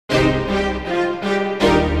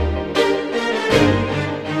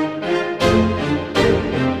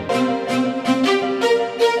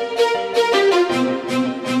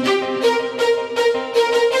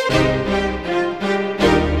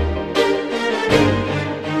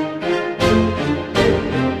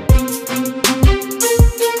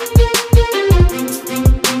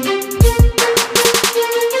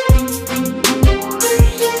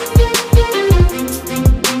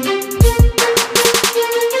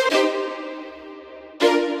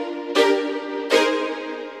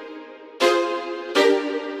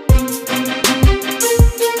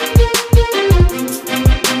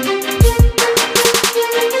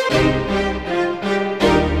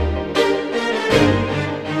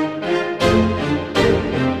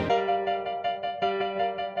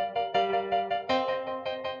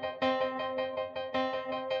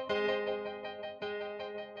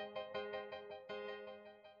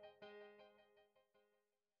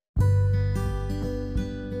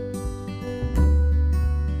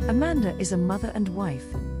Amanda is a mother and wife,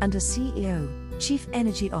 and a CEO, Chief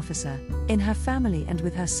Energy Officer, in her family, and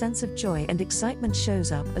with her sense of joy and excitement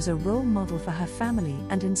shows up as a role model for her family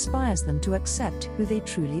and inspires them to accept who they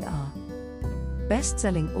truly are.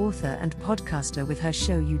 Best-selling author and podcaster with her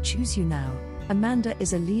show You Choose You Now, Amanda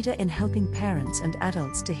is a leader in helping parents and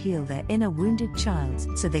adults to heal their inner wounded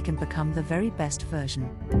child so they can become the very best version.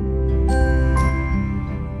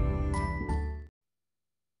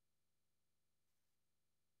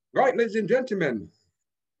 Right, ladies and gentlemen,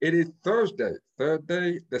 it is Thursday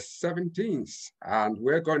the 17th, and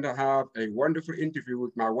we're going to have a wonderful interview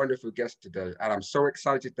with my wonderful guest today, and I'm so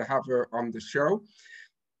excited to have her on the show.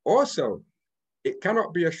 Also, it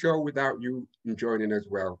cannot be a show without you joining as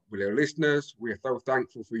well. With our listeners, we're so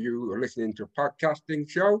thankful for you who are listening to a podcasting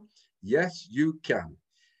show. Yes, you can.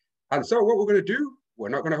 And so what we're going to do, we're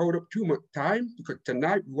not going to hold up too much time, because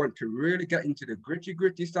tonight we want to really get into the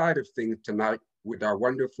gritty side of things tonight with our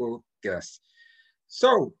wonderful guests.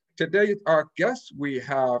 So today, our guest, we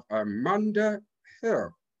have Amanda Hill,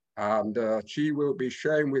 and she will be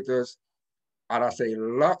sharing with us, and I say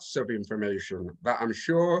lots of information that I'm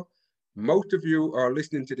sure most of you are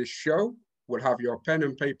listening to this show will have your pen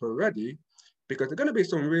and paper ready, because there's going to be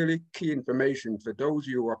some really key information for those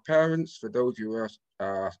of you who are parents, for those of you who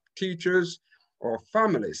are teachers or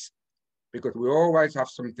families, because we always have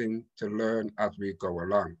something to learn as we go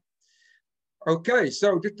along. Okay,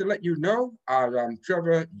 so just to let you know, I am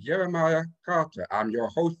Trevor Jeremiah Carter. I'm your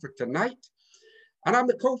host for tonight, and I'm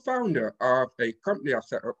the co-founder of a company I've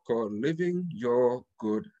set up called Living Your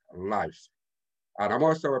Good Life. And I'm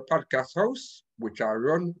also a podcast host, which I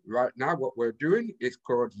run right now. What we're doing is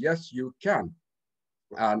called Yes, You Can.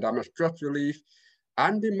 And I'm a stress relief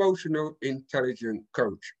and emotional intelligence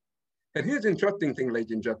coach. And here's the interesting thing,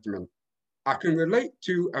 ladies and gentlemen. I can relate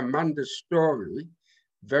to Amanda's story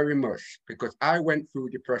very much, because I went through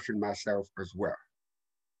depression myself as well.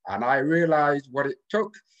 And I realized what it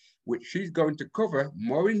took, which she's going to cover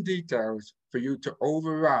more in details, for you to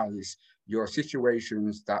override your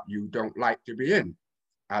situations that you don't like to be in.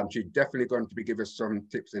 And she's definitely going to be giving us some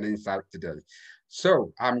tips and insight today.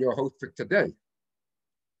 So I'm your host for today.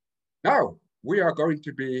 Now, we are going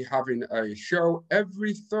to be having a show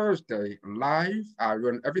every Thursday live. I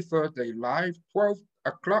run every Thursday live, 12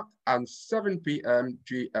 o'clock and 7 p.m.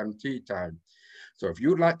 GMT time. So if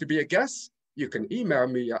you'd like to be a guest, you can email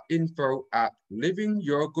me at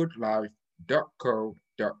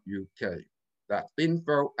info@livingyourgoodlife.co.uk. That's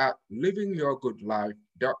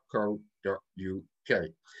info@livingyourgoodlife.co.uk.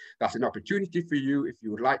 That's an opportunity for you if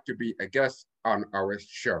you would like to be a guest on our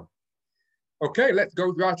show. Okay, let's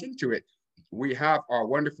go right into it. We have our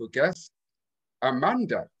wonderful guest,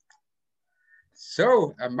 Amanda.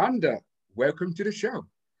 So, Amanda, welcome to the show.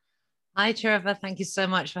 Hi, Trevor. Thank you so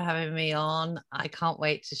much for having me on. I can't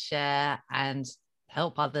wait to share and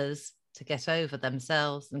help others to get over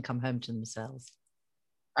themselves and come home to themselves.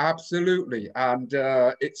 Absolutely. And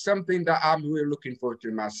it's something that I'm really looking forward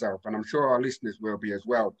to myself, and I'm sure our listeners will be as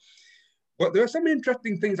well. But there are some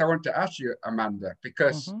interesting things I want to ask you, Amanda,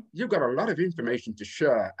 because you've got a lot of information to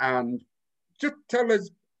share. And just tell us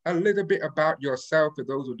a little bit about yourself, for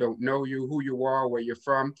those who don't know you, who you are, where you're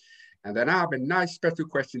from. And then I have a nice special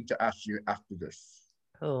question to ask you after this.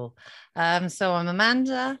 Cool. So I'm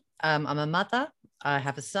Amanda. I'm a mother. I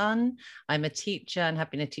have a son. I'm a teacher and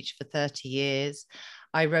have been a teacher for 30 years.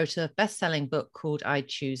 I wrote a best-selling book called I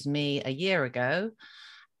Choose Me a year ago.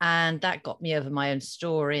 And that got me over my own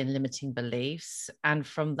story and limiting beliefs. And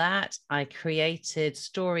from that, I created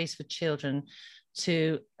stories for children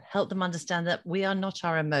to help them understand that we are not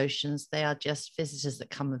our emotions. They are just visitors that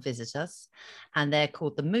come and visit us. And they're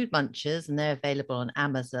called the Mood Munchers, and they're available on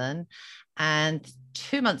Amazon. And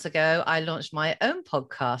 2 months ago, I launched my own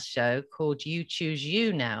podcast show called You Choose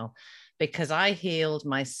You Now, because I healed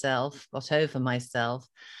myself, got over myself.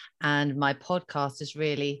 And my podcast is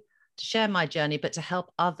really to share my journey, but to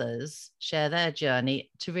help others share their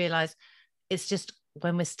journey, to realize it's just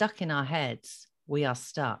when we're stuck in our heads, we are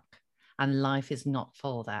stuck. And life is not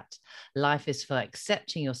for that. Life is for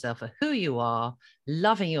accepting yourself for who you are,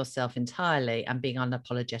 loving yourself entirely, and being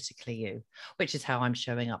unapologetically you, which is how I'm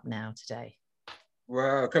showing up now today.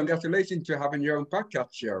 Well, congratulations to having your own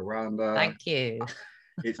podcast show. And thank you.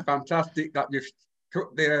 It's fantastic that you've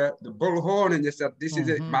took the bullhorn and you said, this is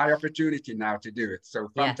it, my opportunity now to do it. So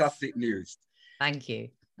fantastic news. Thank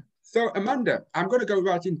you. So Amanda, I'm going to go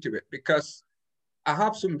right into it, because I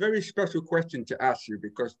have some very special questions to ask you,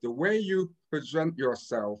 because the way you present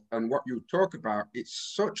yourself and what you talk about,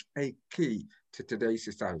 it's such a key to today's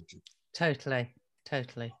society. Totally.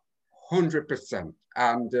 100%.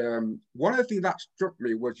 And one of the things that struck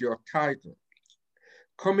me was your title,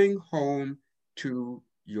 coming home to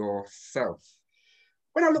yourself.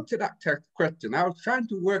 When I looked at that question, I was trying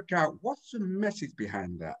to work out what's the message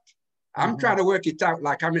behind that. I'm trying to work it out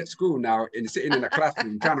like I'm at school now and sitting in a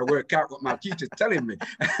classroom trying to work out what my teacher's telling me.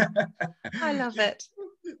 I love it.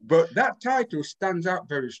 But that title stands out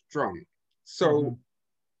very strong. So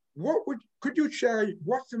could you share,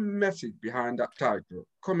 what's the message behind that title,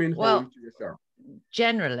 coming home to yourself?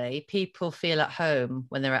 Generally, people feel at home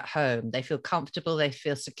when they're at home. They feel comfortable, they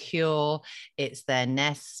feel secure. It's their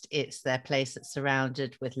nest, it's their place that's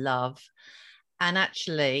surrounded with love. And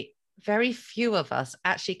actually, very few of us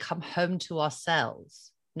actually come home to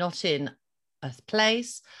ourselves, not in a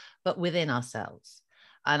place, but within ourselves.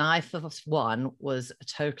 And I, for one, was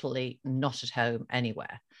totally not at home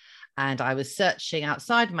anywhere. And I was searching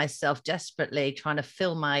outside myself desperately, trying to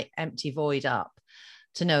fill my empty void up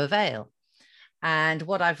to no avail. And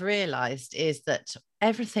what I've realized is that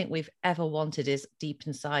everything we've ever wanted is deep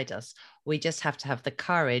inside us. We just have to have the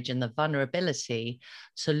courage and the vulnerability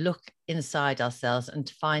to look inside ourselves and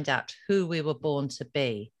to find out who we were born to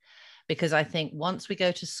be. Because I think once we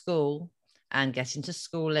go to school and get into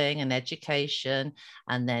schooling and education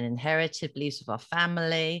and then inherited beliefs of our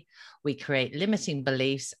family, we create limiting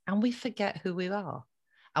beliefs and we forget who we are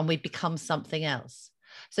and we become something else.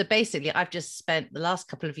 So basically, I've just spent the last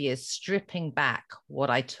couple of years stripping back what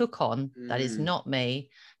I took on that is not me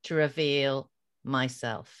to reveal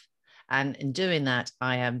myself. And in doing that,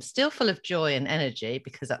 I am still full of joy and energy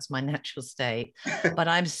because that's my natural state, but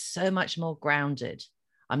I'm so much more grounded.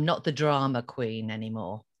 I'm not the drama queen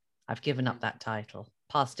anymore. I've given up that title,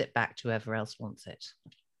 passed it back to whoever else wants it.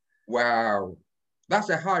 Wow, that's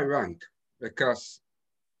a high rank because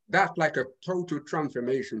that's like a total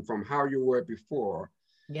transformation from how you were before.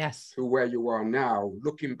 Yes. To where you are now,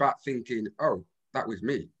 looking back thinking, oh, that was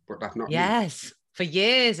me, but that's not me. Yes. For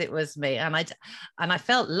years it was me. And I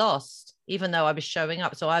felt lost, even though I was showing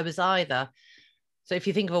up. So I was so if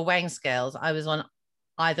you think of a weighing scales, I was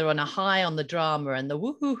either on a high on the drama and the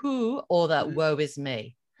woo-hoo-hoo or that woe is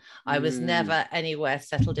me. I was never anywhere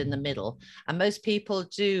settled in the middle. And most people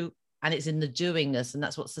do, and it's in the doingness, and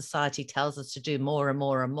that's what society tells us to do more and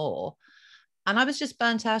more and more. And I was just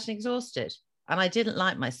burnt out and exhausted. And I didn't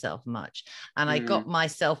like myself much. And I got my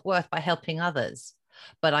self-worth by helping others.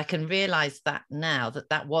 But I can realize that now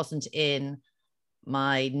that wasn't in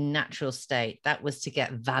my natural state. That was to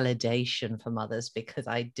get validation from others because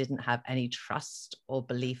I didn't have any trust or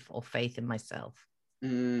belief or faith in myself.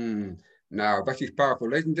 Now, that is powerful.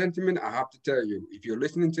 Ladies and gentlemen, I have to tell you, if you're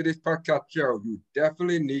listening to this podcast show, you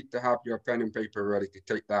definitely need to have your pen and paper ready to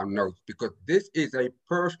take down notes because this is a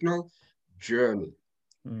personal journey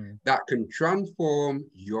that can transform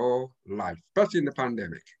your life, especially in the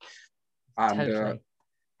pandemic. And totally.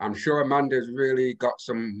 I'm sure Amanda's really got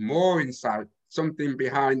some more insight, something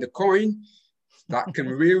behind the coin that can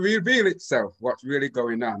really reveal itself, what's really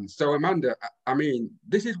going on. So Amanda, I mean,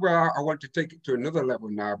 this is where I want to take it to another level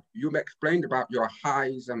now. You explained about your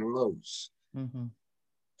highs and lows.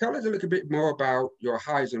 Tell us a little bit more about your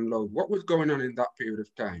highs and lows. What was going on in that period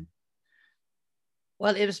of time?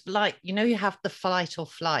 Well, it was like, you have the fight or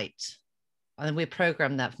flight, and we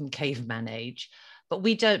programmed that from caveman age, but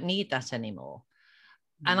we don't need that anymore.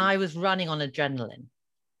 And I was running on adrenaline.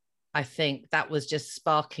 I think that was just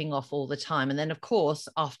sparking off all the time. And then, of course,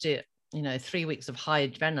 after, 3 weeks of high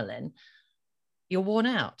adrenaline, you're worn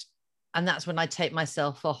out. And that's when I take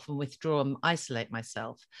myself off and withdraw and isolate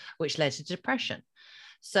myself, which led to depression.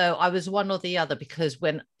 So I was one or the other because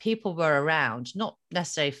when people were around, not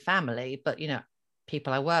necessarily family, but,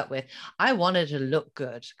 people I work with, I wanted to look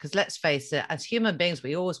good because let's face it, as human beings,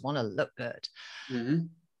 we always want to look good.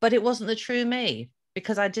 But it wasn't the true me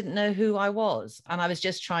because I didn't know who I was. And I was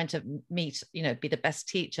just trying to meet, be the best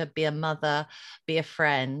teacher, be a mother, be a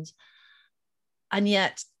friend. And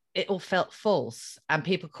yet it all felt false. And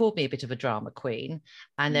people called me a bit of a drama queen.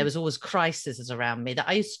 And there was always crises around me that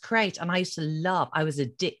I used to create and I used to love. I was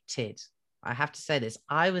addicted. I have to say this,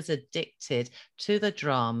 I was addicted to the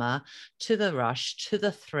drama, to the rush, to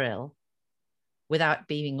the thrill without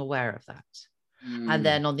being aware of that. And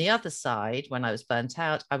then on the other side, when I was burnt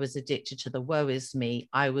out, I was addicted to the woe is me.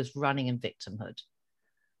 I was running in victimhood.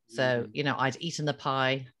 So, I'd eaten the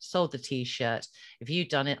pie, sold the t-shirt. If you'd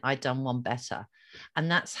done it, I'd done one better. And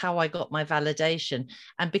that's how I got my validation.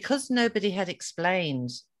 And because nobody had explained,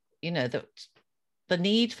 that the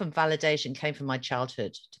need for validation came from my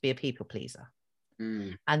childhood to be a people pleaser.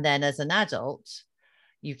 And then as an adult,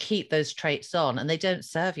 you keep those traits on and they don't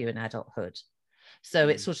serve you in adulthood. So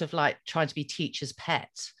it's sort of like trying to be teacher's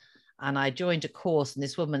pet. And I joined a course, and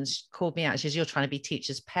this woman called me out. She says, "You're trying to be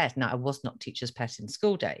teacher's pet." Now, I was not teacher's pet in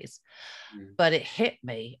school days, but it hit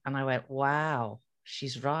me. And I went, wow,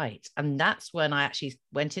 she's right. And that's when I actually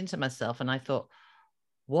went into myself and I thought,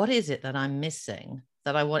 what is it that I'm missing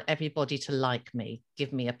that I want everybody to like me,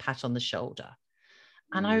 give me a pat on the shoulder?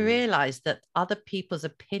 And I realized that other people's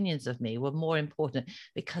opinions of me were more important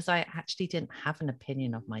because I actually didn't have an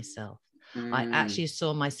opinion of myself. I actually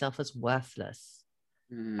saw myself as worthless.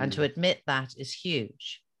 And to admit that is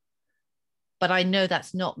huge. But I know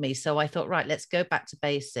that's not me. So I thought, right, let's go back to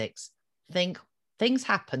basics. Things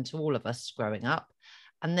happen to all of us growing up,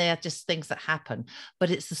 and they're just things that happen.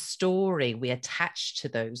 But it's the story we attach to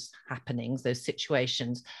those happenings, those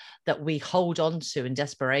situations that we hold on to in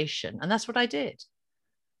desperation. And that's what I did.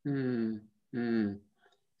 So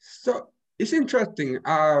it's interesting.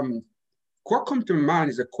 What comes to mind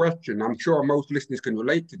is a question. I'm sure most listeners can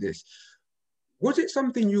relate to this. Was it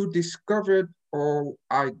something you discovered or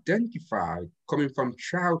identified coming from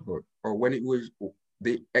childhood, or when it was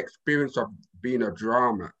the experience of being a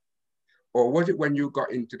drama? Or was it when you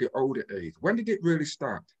got into the older age? When did it really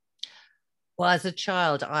start? Well, as a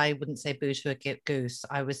child, I wouldn't say boo to a goose.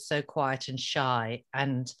 I was so quiet and shy,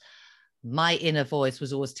 and my inner voice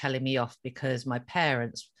was always telling me off because my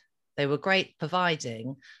parents, they were great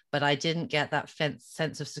providing, but I didn't get that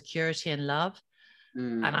sense of security and love.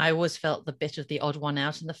 And I always felt the bit of the odd one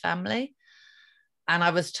out in the family. And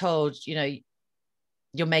I was told,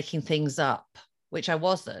 you're making things up, which I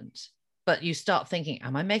wasn't. But you start thinking,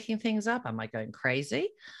 am I making things up? Am I going crazy?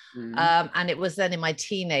 And it was then in my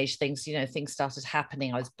teenage things, things started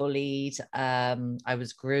happening. I was bullied. I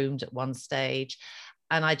was groomed at one stage.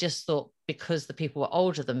 And I just thought, because the people were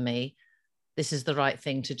older than me, this is the right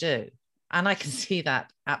thing to do. And I can see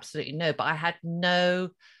that absolutely no, but I had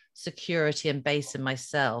no security and base in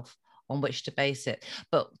myself on which to base it.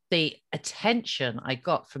 But the attention I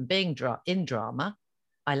got from being in drama,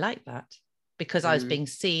 I liked that because I was being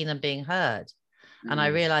seen and being heard. And I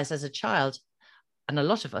realized as a child, and a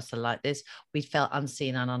lot of us are like this, we felt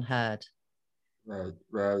unseen and unheard.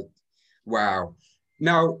 Right. Wow.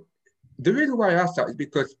 Now, the reason why I ask that is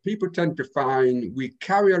because people tend to find we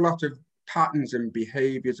carry a lot of patterns and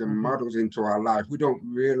behaviors and models into our life. We don't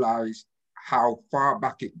realize how far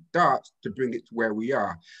back it darts to bring it to where we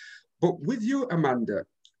are. But with you, Amanda,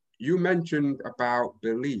 you mentioned about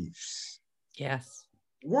beliefs. Yes.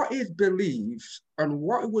 What is beliefs, and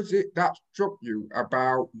what was it that struck you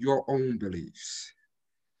about your own beliefs?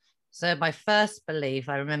 So my first belief,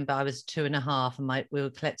 I remember I was 2.5 and we were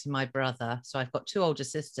collecting my brother. So I've got 2 older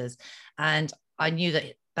sisters, and I knew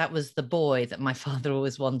that was the boy that my father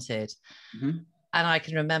always wanted. And I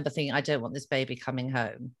can remember thinking, I don't want this baby coming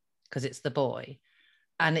home because it's the boy.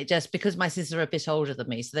 And it just, because my sisters are a bit older than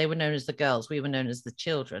me, so they were known as the girls, we were known as the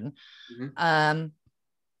children.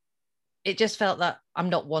 It just felt that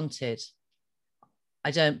I'm not wanted.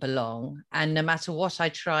 I don't belong. And no matter what I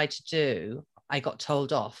tried to do, I got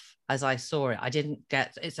told off as I saw it. I didn't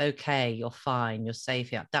get, it's okay, you're fine, you're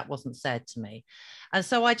safe here. That wasn't said to me. And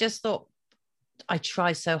so I just thought, I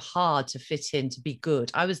try so hard to fit in, to be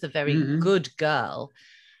good. I was the very good girl.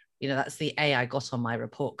 That's the A I got on my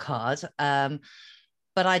report card. But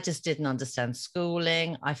I just didn't understand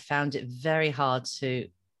schooling. I found it very hard to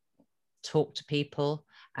talk to people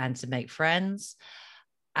and to make friends.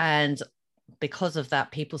 And because of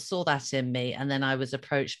that, people saw that in me. And then I was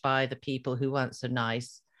approached by the people who weren't so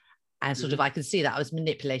nice. And sort of, I could see that I was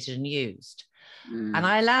manipulated and used. And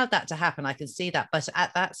I allowed that to happen. I can see that. But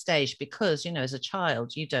at that stage, because, as a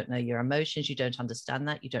child, you don't know your emotions, you don't understand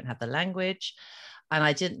that, you don't have the language. And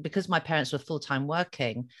I didn't, because my parents were full-time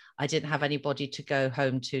working, I didn't have anybody to go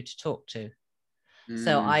home to talk to.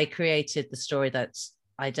 So I created the story that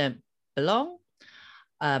I don't belong.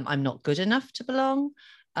 I'm not good enough to belong.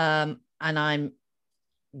 And I'm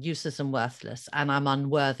useless and worthless. And I'm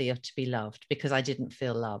unworthy of to be loved because I didn't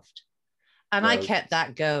feel loved. And I kept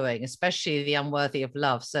that going, especially the unworthy of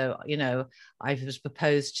love. So, I was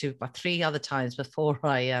proposed to 3 other times before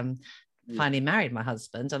I finally married my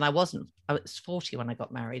husband. And I was 40 when I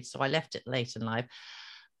got married. So I left it late in life.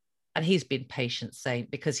 And he's been patient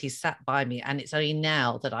saint because he sat by me. And it's only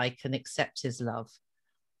now that I can accept his love.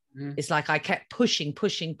 It's like I kept pushing.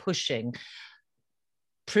 Prove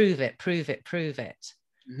it.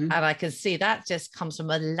 And I can see that just comes from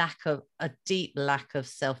a deep lack of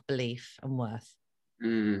self-belief and worth.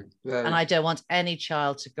 And I don't want any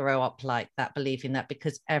child to grow up like that, believing that,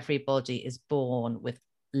 because everybody is born with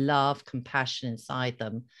love, compassion inside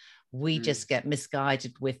them. We just get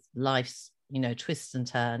misguided with life's, twists and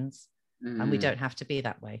turns, and we don't have to be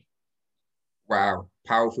that way. Wow,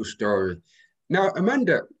 powerful story. Now,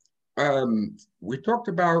 Amanda, We talked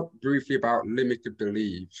briefly about limited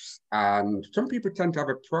beliefs, and some people tend to have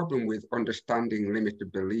a problem with understanding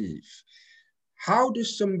limited belief. How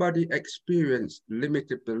does somebody experience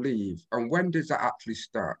limited belief, and when does that actually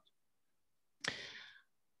start?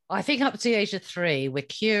 I think up to the age of 3, we're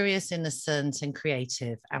curious, innocent, and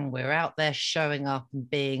creative, and we're out there showing up and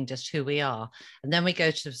being just who we are. And then we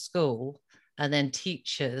go to school, and then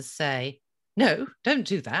teachers say, no, don't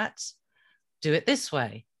do that. Do it this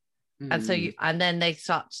way. And so and then they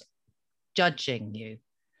start judging you,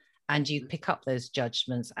 and you pick up those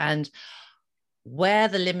judgments. And where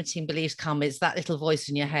the limiting beliefs come is that little voice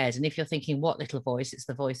in your head. And if you're thinking, what little voice? It's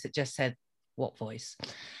the voice that just said, what voice?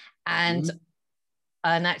 And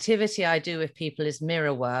an activity I do with people is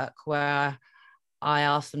mirror work, where I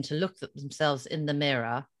ask them to look at themselves in the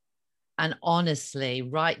mirror and honestly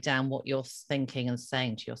write down what you're thinking and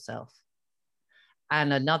saying to yourself.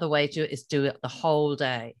 And another way to do it is do it the whole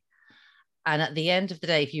day. And at the end of the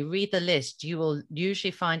day, if you read the list, you will usually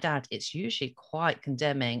find out it's usually quite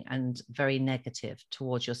condemning and very negative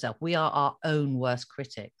towards yourself. We are our own worst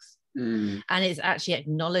critics. And it's actually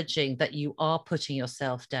acknowledging that you are putting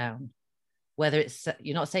yourself down, whether it's,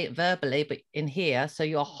 you're not saying it verbally, but in here, so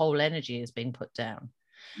your whole energy is being put down.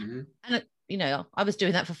 And, you know, I was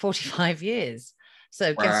doing that for 45 years.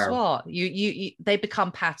 So guess what? They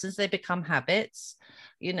become patterns, they become habits.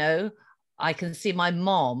 You know, I can see my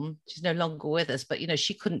mom, she's no longer with us, but, you know,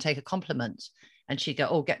 she couldn't take a compliment, and she'd go,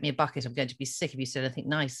 oh, get me a bucket. I'm going to be sick if you said anything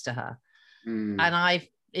nice to her. And I've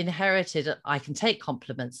inherited, I can take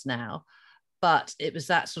compliments now, but it was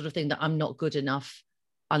that sort of thing that I'm not good enough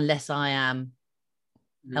unless I am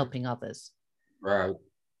helping others. Right.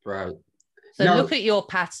 So look at your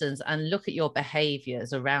patterns and look at your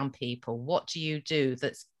behaviors around people. What do you do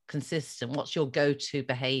that's consistent? What's your go-to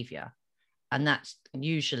behavior? And that's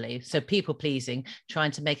usually, so people pleasing,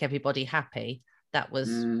 trying to make everybody happy. That was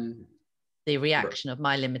the reaction of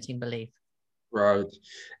my limiting belief. Right.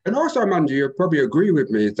 And also, Amanda, you probably agree with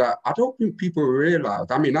me, is that I don't think people realize,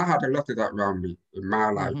 I mean, I had a lot of that around me in my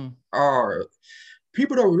life.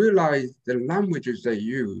 People don't realize the languages they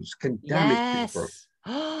use can damage people.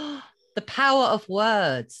 The power of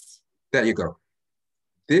words. There you go.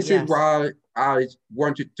 This is why I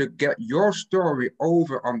wanted to get your story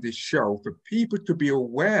over on this show, for people to be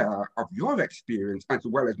aware of your experience as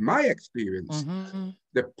well as my experience.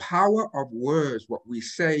 The power of words, what we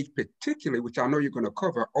say particularly, which I know you're going to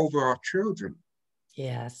cover, over our children.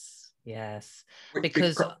 Yes.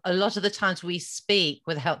 Because a lot of the times we speak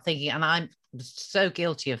without thinking, and I'm so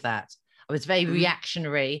guilty of that. I was very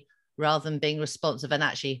reactionary rather than being responsive. And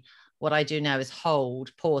actually, what I do now is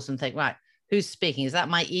hold, pause, and think, right, who's speaking? Is that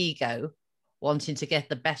my ego wanting to get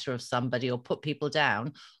the better of somebody or put people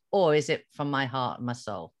down? Or is it from my heart and my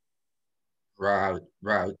soul? Right.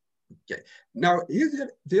 Okay. Now, here's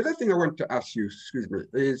the other thing I want to ask you, excuse me,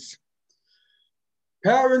 is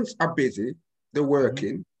parents are busy, they're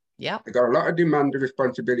working. Yeah. They got a lot of demand and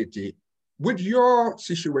responsibility. With your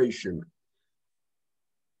situation,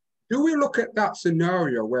 do we look at that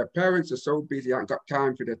scenario where parents are so busy and got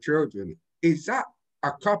time for their children? Is that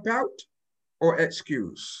a cop-out or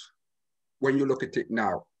excuse when you look at it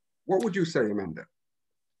now? What would you say, Amanda?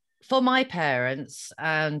 For my parents,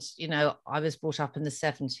 and, you know, I was brought up in the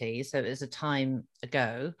 70s, so it was a time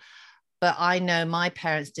ago, but I know my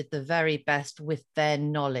parents did the very best with their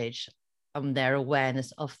knowledge and their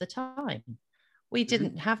awareness of the time. We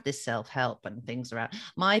didn't have this self-help and things around.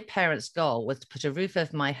 My parents' goal was to put a roof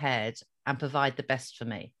over my head and provide the best for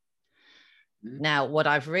me. Now, what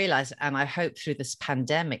I've realized, and I hope through this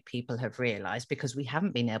pandemic, people have realized, because we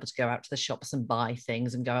haven't been able to go out to the shops and buy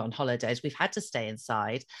things and go out on holidays, we've had to stay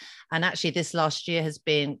inside. And actually, this last year has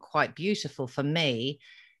been quite beautiful for me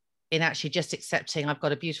in actually just accepting I've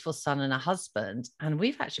got a beautiful son and a husband, and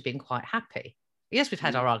we've actually been quite happy. Yes, we've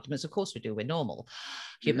had our arguments. Of course we do. We're normal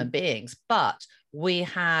human beings, but we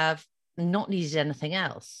have not needed anything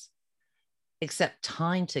else except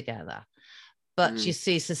time together. But you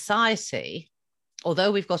see, society,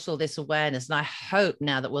 although we've got all this awareness, and I hope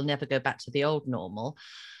now that we'll never go back to the old normal,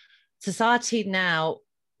 society now,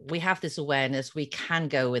 we have this awareness, we can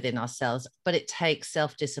go within ourselves, but it takes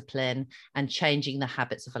self-discipline and changing the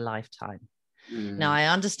habits of a lifetime. Now, I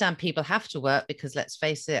understand people have to work because, let's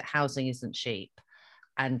face it, housing isn't cheap.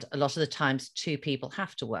 And a lot of the times 2 people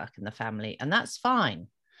have to work in the family, and that's fine.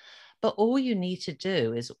 But all you need to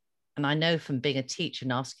do is, and I know from being a teacher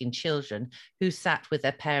and asking children who sat with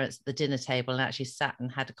their parents at the dinner table and actually sat and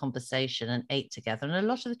had a conversation and ate together. And a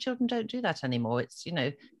lot of the children don't do that anymore. It's, you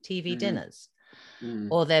know, TV dinners,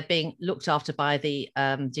 or they're being looked after by the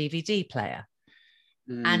DVD player.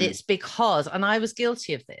 And it's because, and I was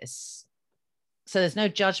guilty of this, so there's no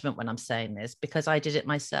judgment when I'm saying this, because I did it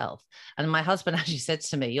myself. And my husband actually said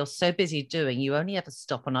to me, "You're so busy doing, you only ever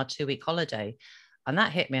stop on our 2-week holiday." And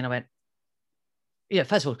that hit me. And I went,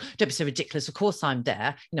 first of all, don't be so ridiculous. Of course I'm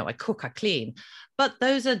there. I cook, I clean. But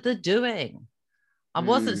those are the doing. I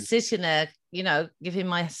wasn't sitting there, giving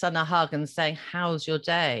my son a hug and saying, "How's your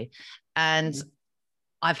day?" And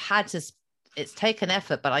I've had to, it's taken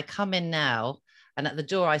effort, but I come in now and at the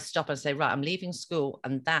door I stop and say, "Right, I'm leaving school,"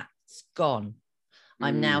 and that's gone.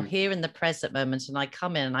 I'm now here in the present moment, and I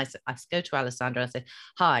come in and I go to Alessandra and I say,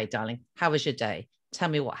 "Hi, darling, how was your day? Tell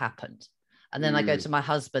me what happened." And then I go to my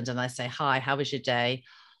husband and I say, "Hi, how was your day?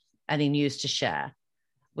 Any news to share?"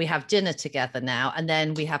 We have dinner together now, and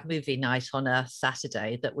then we have movie night on a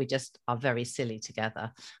Saturday that we just are very silly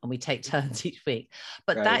together, and we take turns each week.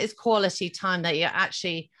 But that is quality time that you're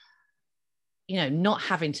actually, not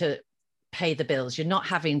having to pay the bills. You're not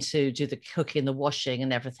having to do the cooking, the washing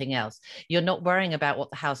and everything else. You're not worrying about what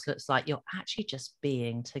the house looks like. You're actually just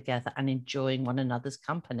being together and enjoying one another's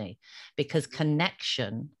company, because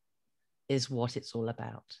connection is what it's all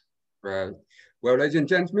about. Right. Well, ladies and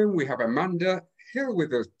gentlemen, we have Amanda here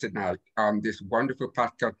with us tonight on this wonderful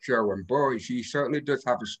podcast show. And boy, she certainly does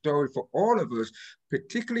have a story for all of us,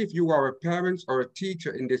 particularly if you are a parent or a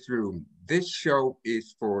teacher in this room. This show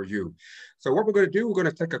is for you. So what we're going to do, we're going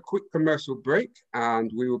to take a quick commercial break,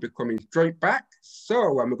 and we will be coming straight back.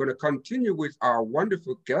 So we're going to continue with our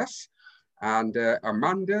wonderful guest, and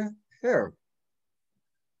Amanda here.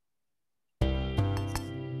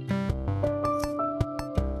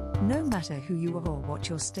 No matter who you are or what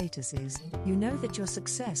your status is, you know that your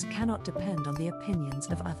success cannot depend on the opinions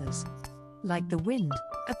of others. Like the wind,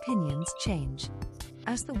 opinions change.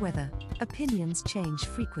 As the weather, opinions change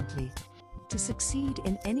frequently. To succeed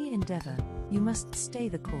in any endeavor, you must stay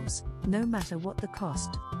the course, no matter what the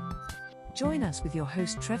cost. Join us with your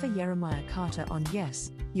host Trevor Jeremiah Carter on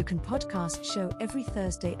Yes, You Can podcast show every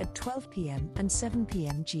Thursday at 12 p.m. and 7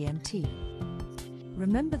 p.m. GMT.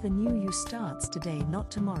 Remember, the new you starts today, not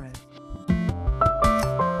tomorrow.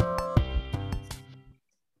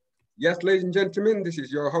 Yes, ladies and gentlemen, this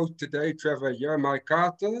is your host today, Trevor Jeremiah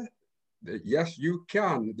Carter. Yes, you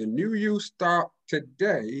can. The new you start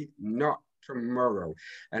today, not tomorrow.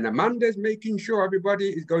 And Amanda's making sure everybody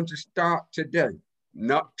is going to start today,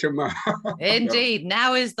 not tomorrow. Indeed,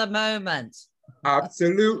 now is the moment.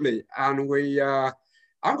 Absolutely. And I'm going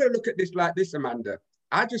to look at this like this, Amanda.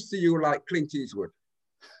 I just see you like Clint Eastwood.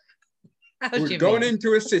 Who's going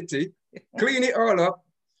into a city, clean it all up,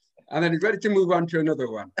 and then he's ready to move on to another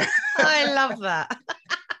one. I love that.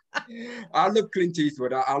 I love Clint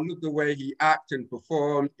Eastwood. I love the way he acted and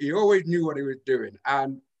performed. He always knew what he was doing.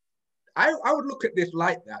 And I would look at this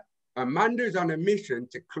like that. Amanda is on a mission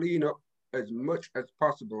to clean up as much as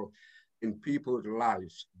possible in people's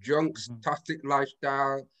lives. Junks, toxic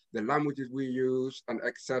lifestyle, the languages we use, and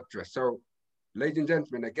etc. So, ladies and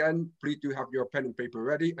gentlemen, again, please do have your pen and paper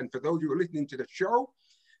ready. And for those who are listening to the show,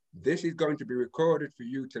 this is going to be recorded for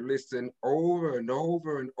you to listen over and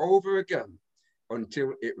over and over again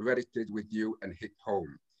until it registers with you and hit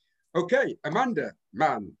home. Okay, Amanda,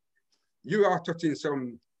 man, you are touching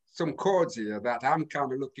some chords here that I'm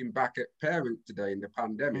kind of looking back at parents today in the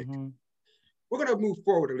pandemic. We're going to move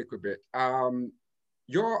forward a little bit.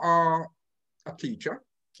 You are a teacher.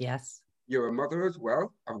 Yes. You're a mother as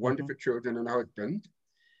well, of wonderful children and a husband.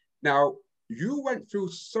 Now, you went through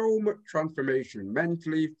so much transformation,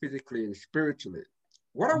 mentally, physically, and spiritually.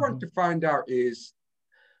 What I want to find out is,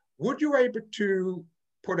 would you able to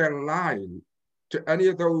put a line to any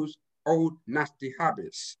of those old nasty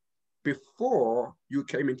habits before you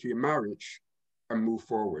came into your marriage and move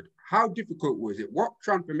forward? How difficult was it? What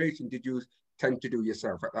transformation did you tend to do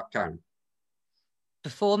yourself at that time?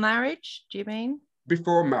 Before marriage, do you mean?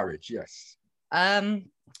 Before marriage, yes.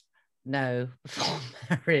 No, before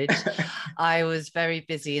marriage, I was very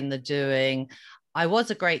busy in the doing. I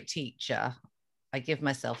was a great teacher. I give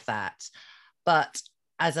myself that. But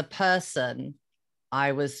as a person,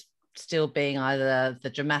 I was still being either the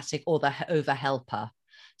dramatic or the over helper.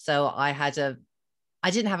 So I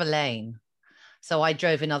didn't have a lane. So I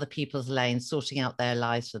drove in other people's lanes, sorting out their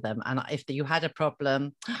lives for them. And if you had a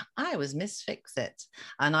problem, I was Miss Fix-It.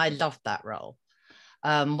 And I loved that role.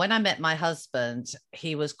 When I met my husband,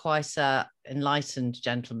 he was quite an enlightened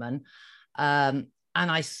gentleman. And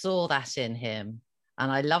I saw that in him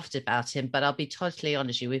and I loved it about him. But I'll be totally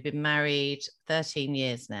honest with you, we've been married 13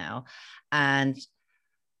 years now. And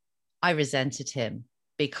I resented him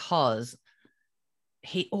because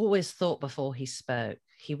he always thought before he spoke.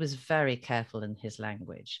 He was very careful in his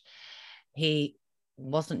language. He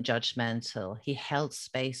wasn't judgmental. He held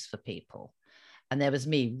space for people. And there was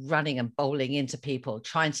me running and bowling into people,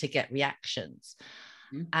 trying to get reactions.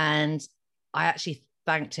 Mm-hmm. And I actually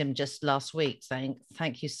thanked him just last week, saying,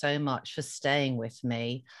 thank you so much for staying with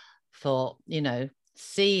me, for, you know,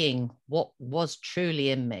 seeing what was truly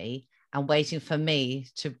in me and waiting for me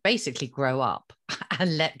to basically grow up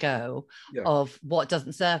and let go of what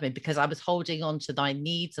doesn't serve me, because I was holding on to my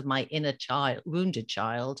needs of my inner child, wounded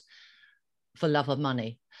child, for love of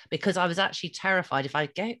money, because I was actually terrified if I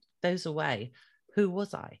gave those away, who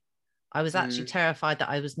was I? I was actually terrified that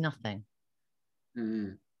I was nothing.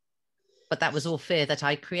 But that was all fear that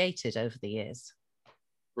I created over the years.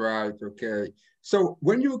 Right, okay. So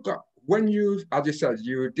when you, as you said,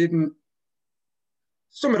 you didn't,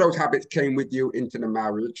 some of those habits came with you into the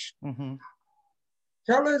marriage. Mm-hmm.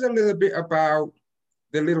 Tell us a little bit about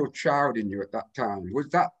the little child in you at that time. Was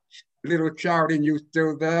that little child in you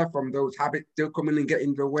still there from those habits still coming and getting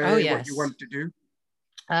in the way? Oh, yes. What you want to do?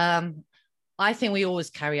 I think we always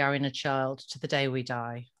carry our inner child to the day we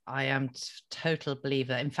die. I am a total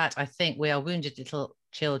believer. In fact, I think we are wounded little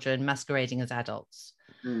children masquerading as adults.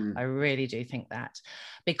 I really do think that,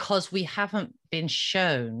 because we haven't been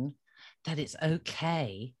shown that it's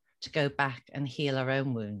okay to go back and heal our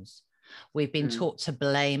own wounds. We've been taught to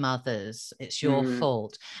blame others. It's your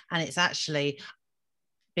fault. And it's actually,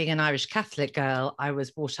 being an Irish Catholic girl, I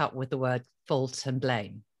was brought up with the word fault and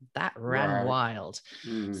blame. That ran wild.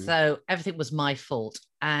 So everything was my fault.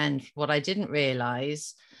 And what I didn't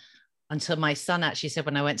realize until my son actually said,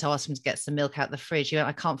 when I went to ask him to get some milk out the fridge, he went,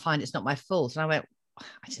 I can't find it, it's not my fault. And I went,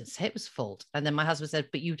 I didn't say it was fault. And then my husband said,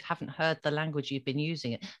 but you haven't heard the language, you've been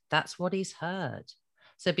using it. That's what he's heard.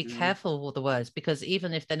 So be careful with the words, because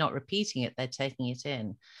even if they're not repeating it, they're taking it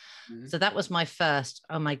in. So that was my first,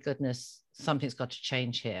 oh my goodness, something's got to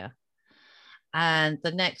change here. And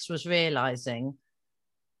the next was realizing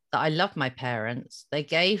that I love my parents. They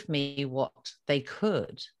gave me what they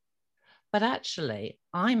could, but actually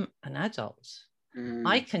I'm an adult.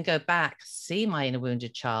 I can go back, see my inner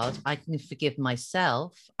wounded child. I can forgive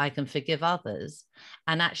myself. I can forgive others.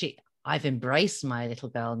 And actually, I've embraced my little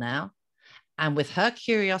girl now. And with her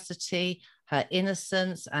curiosity, her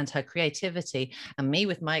innocence, and her creativity, and me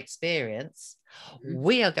with my experience,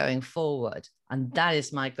 we are going forward. And that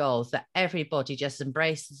is my goal, that everybody just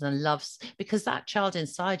embraces and loves, because that child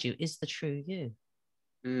inside you is the true you.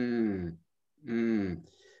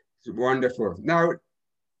 It's wonderful. Now,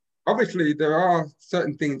 obviously, there are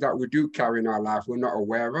certain things that we do carry in our life we're not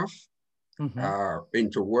aware of,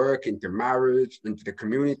 into work, into marriage, into the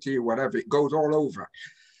community, whatever. It goes all over.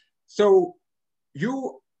 So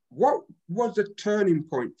what was the turning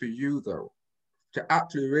point for you, though, to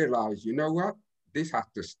actually realize, you know what, this has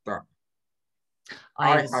to stop.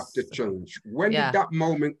 I have to change. When did that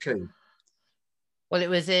moment come? Well, it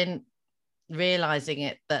was in realizing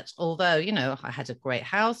it, that although, you know, I had a great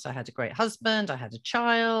house, I had a great husband, I had a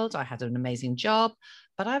child, I had an amazing job,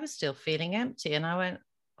 but I was still feeling empty. And I went,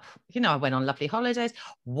 you know, I went on lovely holidays.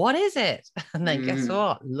 What is it? And then guess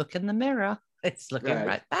what? Look in the mirror. It's looking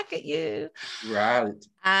right back at you. Right.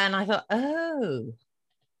 And I thought, oh,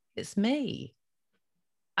 it's me.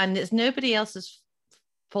 And it's nobody else's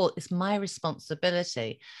fault. It's my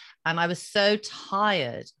responsibility. And I was so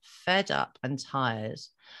tired, fed up and tired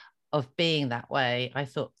of being that way. I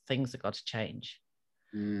thought things have got to change.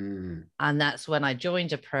 And that's when I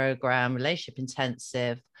joined a program, Relationship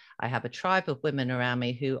Intensive. I have a tribe of women around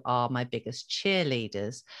me who are my biggest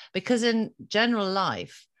cheerleaders, because in general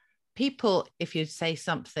life, people, if you say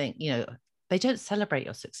something, you know, they don't celebrate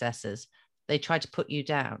your successes. They try to put you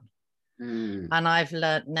down. And I've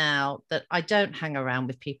learned now that I don't hang around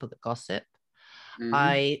with people that gossip.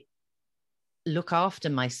 I look after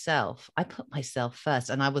myself. I put myself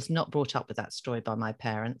first. And I was not brought up with that story by my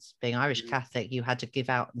parents. Being Irish Catholic, you had to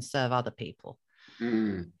give out and serve other people.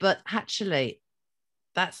 But actually,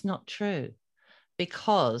 that's not true,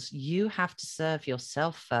 because you have to serve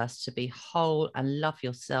yourself first to be whole and love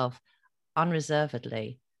yourself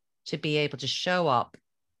unreservedly, to be able to show up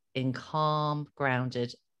in calm,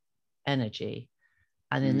 grounded energy.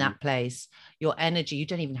 And in that place, your energy, you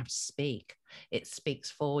don't even have to speak. It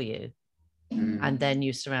speaks for you. And then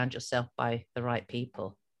you surround yourself by the right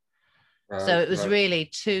people. So it was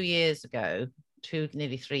really 2 years ago,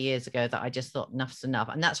 nearly 3 years ago, that I just thought enough's enough.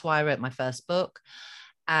 And that's why I wrote my first book.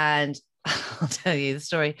 And I'll tell you the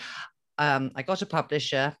story. I got a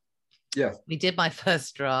publisher. Yeah. We did my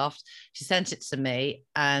first draft. She sent it to me,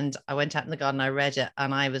 and I went out in the garden, I read it,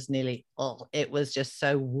 and I was nearly, it was just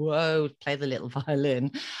so, whoa, play the little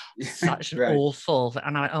violin. Such awful.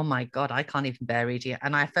 And I, oh my God, I can't even bear reading it.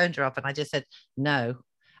 And I phoned her up and I just said, no.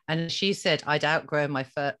 And she said I'd outgrown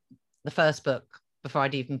the first book before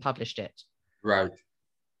I'd even published it. Right.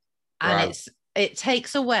 And Right. it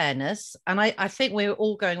takes awareness. And I think we're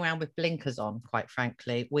all going around with blinkers on, quite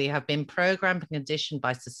frankly. We have been programmed and conditioned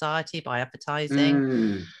by society, by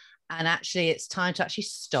advertising. And actually, it's time to actually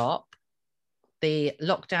stop. The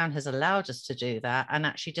lockdown has allowed us to do that and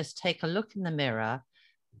actually just take a look in the mirror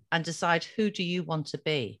and decide, who do you want to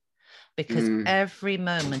be? Because every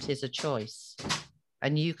moment is a choice.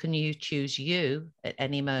 And you choose you at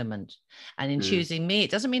any moment. And in choosing me, it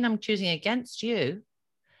doesn't mean I'm choosing against you.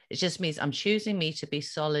 It just means I'm choosing me to be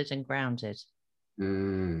solid and grounded.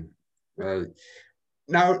 Right.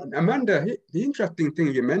 Now, Amanda, the interesting thing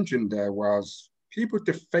you mentioned there was people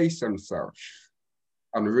to face themselves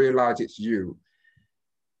and realize it's you.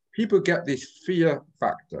 People get this fear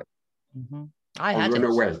factor I and had run it.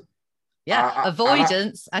 away. Yeah,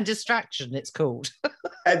 avoidance and distraction, it's called.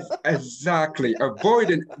 Exactly.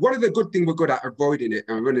 Avoiding. One of the good things we're good at, avoiding it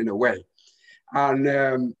and running away.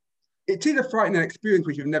 And it is a frightening experience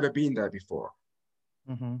when you've never been there before.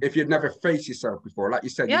 If you've never faced yourself before, like you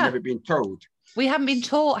said, you've never been told. We haven't been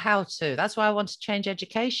taught how to. That's why I want to change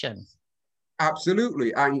education.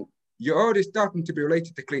 Absolutely. And you're already starting to be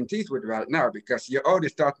related to Clint Eastwood right now, because you're already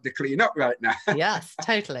starting to clean up right now. Yes,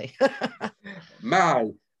 totally.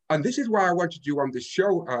 And this is why I wanted you on the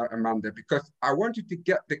show, Amanda, because I wanted to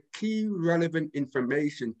get the key relevant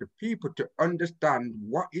information to people to understand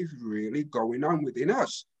what is really going on within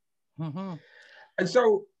us. And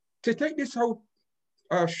so to take this whole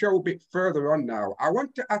show a bit further on now, I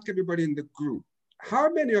want to ask everybody in the group, how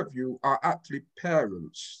many of you are actually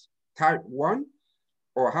parents, type 1?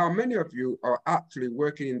 Or how many of you are actually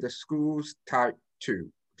working in the schools, type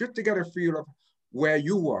 2? Just to get a feel of where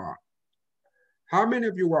you are. How many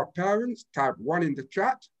of you are parents, type 1 in the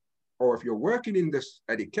chat? Or if you're working in this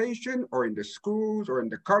education or in the schools or in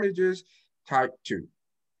the colleges, type 2.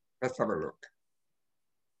 Let's have a look.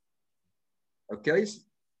 Okay.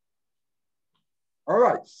 All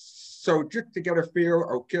right. So just to get a feel,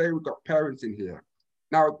 okay, we've got parents in here.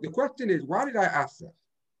 Now, the question is, why did I ask that?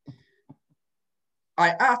 I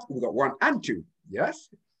asked, we got 1 and 2, yes?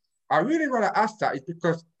 I really want to ask that is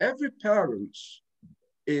because every parent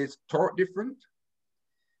is taught different,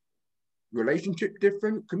 relationship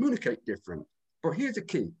different, communicate different. But here's the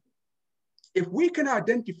key. If we can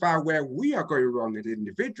identify where we are going wrong as an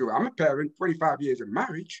individual, I'm a parent, 25 years of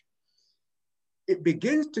marriage, it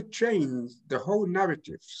begins to change the whole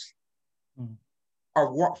narratives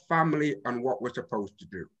of what family and what we're supposed to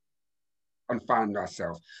do and find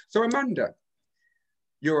ourselves. So Amanda,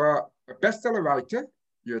 you're a bestseller writer,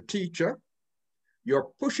 you're a teacher, you're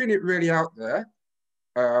pushing it really out there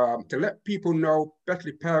to let people know,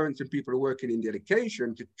 especially parents and people who are working in the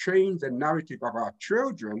education, to change the narrative of our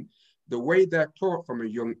children, the way they're taught from a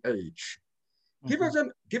young age. Give us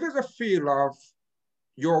a feel of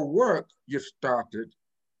your work you've started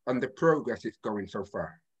and the progress it's going so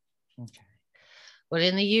far. Okay. Well,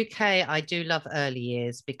 in the UK, I do love early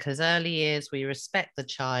years, because early years, we respect the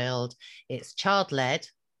child. It's child-led,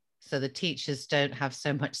 so the teachers don't have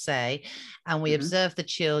so much say. And we observe the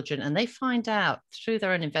children, and they find out through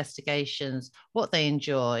their own investigations what they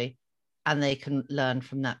enjoy, and they can learn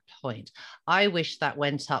from that point. I wish that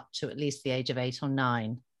went up to at least the age of 8 or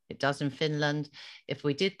 9. It does in Finland. If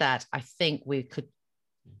we did that, I think we could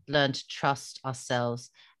learn to trust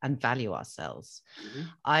ourselves and value ourselves.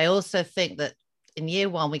 I also think that in year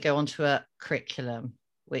 1, we go on to a curriculum,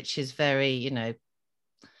 which is very,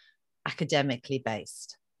 academically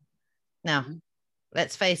based. Now,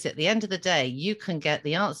 let's face it, at the end of the day, you can get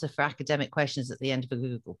the answer for academic questions at the end of a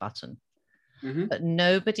Google button. But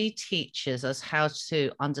nobody teaches us how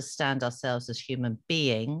to understand ourselves as human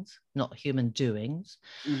beings, not human doings.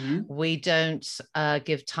 We don't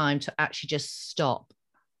give time to actually just stop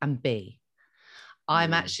and be.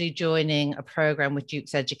 I'm actually joining a program with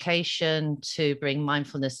Duke's Education to bring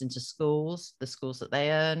mindfulness into schools, the schools that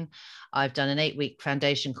they earn. I've done an 8-week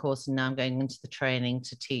foundation course, and now I'm going into the training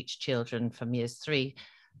to teach children from years 3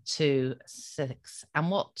 to 6. And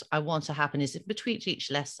what I want to happen is, in between each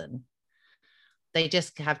lesson, they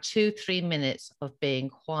just have 2-3 minutes of being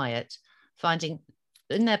quiet, finding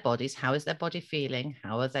in their bodies, how is their body feeling?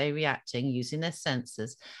 How are they reacting, using their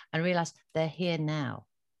senses, and realize they're here now.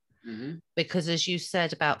 Because as you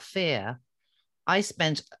said about fear, I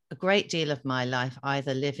spent a great deal of my life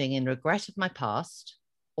either living in regret of my past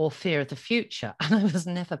or fear of the future. And I was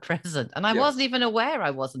never present. And I wasn't even aware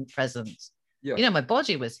I wasn't present. My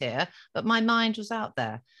body was here, but my mind was out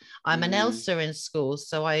there. I'm an ELSA in schools,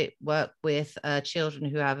 so I work with children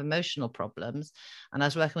who have emotional problems. And I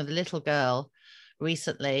was working with a little girl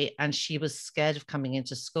recently, and she was scared of coming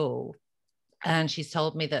into school. And she's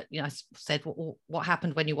told me that, I said, what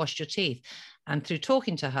happened when you washed your teeth? And through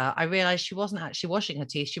talking to her, I realized she wasn't actually washing her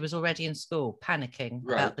teeth. She was already in school, panicking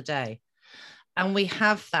about the day. And we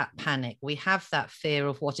have that panic. We have that fear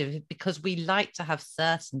of what if, because we like to have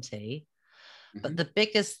certainty. But the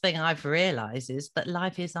biggest thing I've realized is that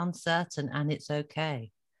life is uncertain and it's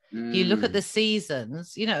okay. You look at the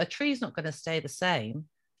seasons, a tree's not going to stay the same.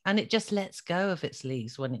 And it just lets go of its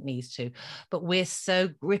leaves when it needs to. But we're so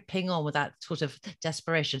gripping on with that sort of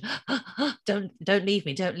desperation. Don't leave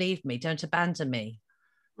me, don't leave me, don't abandon me.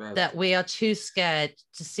 Right. That we are too scared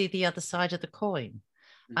to see the other side of the coin.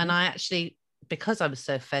 And I actually, because I was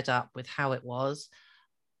so fed up with how it was,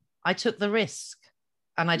 I took the risk.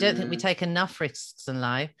 And I don't think we take enough risks in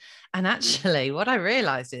life. And actually, what I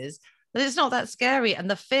realized is that it's not that scary.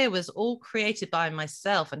 And the fear was all created by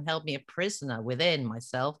myself and held me a prisoner within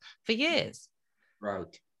myself for years.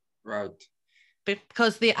 Right, right.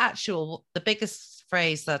 Because the biggest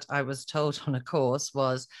phrase that I was told on a course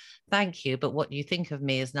was, thank you, but what you think of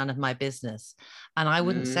me is none of my business. And I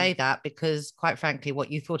wouldn't say that because, quite frankly,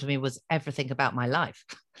 what you thought of me was everything about my life.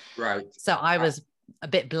 Right. So I was a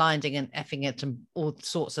bit blinding and effing it and all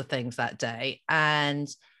sorts of things that day.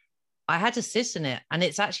 And I had to sit in it, and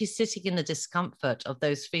it's actually sitting in the discomfort of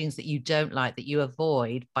those feelings that you don't like, that you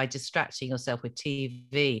avoid by distracting yourself with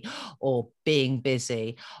TV or being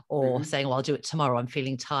busy or saying, well, I'll do it tomorrow, I'm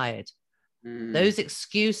feeling tired. Those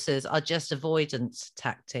excuses are just avoidance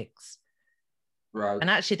tactics. Right. And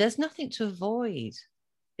actually, there's nothing to avoid.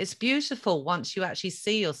 It's beautiful once you actually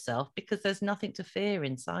see yourself, because there's nothing to fear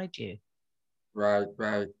inside you. Right,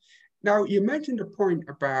 right. Now, you mentioned a point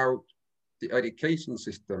about the education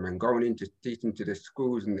system and going into teaching to the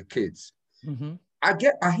schools and the kids.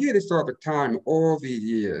 I hear this all the time, all these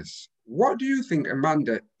years. What do you think,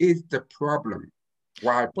 Amanda, is the problem?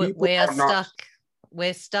 Why people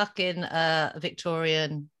we're stuck in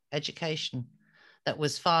Victorian education that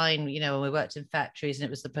was fine, when we worked in factories and it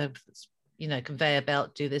was the purpose, conveyor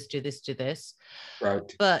belt, do this, do this, do this.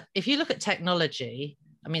 Right. But if you look at technology,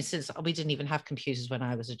 I mean, since we didn't even have computers when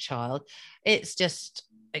I was a child, it's just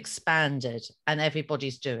expanded and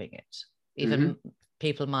everybody's doing it, even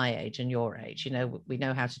people my age and your age. We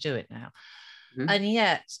know how to do it now. And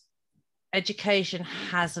yet education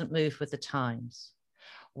hasn't moved with the times.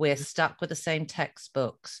 We're stuck with the same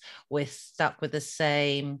textbooks, we're stuck with the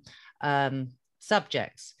same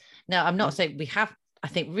subjects. Now, I'm not saying we have, I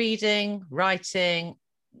think reading, writing,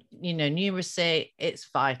 numeracy, it's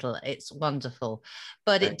vital, it's wonderful,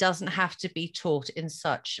 but it doesn't have to be taught in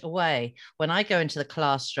such a way. When I go into the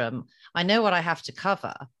classroom, I know what I have to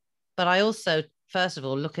cover, but I also, first of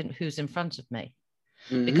all, look at who's in front of me,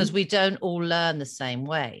 because we don't all learn the same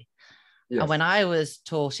way. And when I was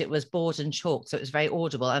taught, it was board and chalk, so it was very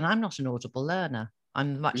audible, and I'm not an audible learner.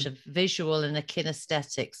 I'm much of visual and a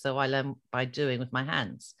kinesthetic, so I learn by doing with my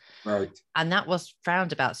hands. Right. And that was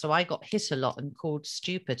frowned about. So I got hit a lot and called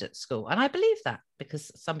stupid at school. And I believe that because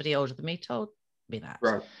somebody older than me told me that.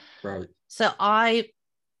 Right, right. So I,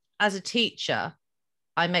 as a teacher,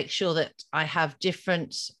 I make sure that I have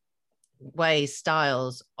different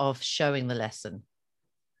styles of showing the lesson.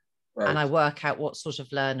 Right. And I work out what sort of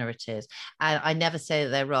learner it is. And I never say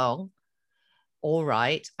that they're wrong or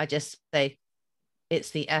right. I just say,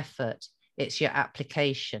 it's the effort, it's your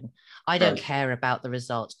application. I don't care about the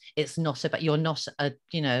result. It's not about, you're not a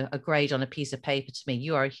grade on a piece of paper to me.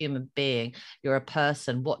 You are a human being. You're a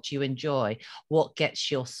person. What do you enjoy? What gets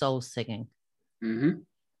your soul singing?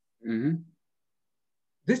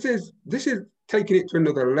 This is taking it to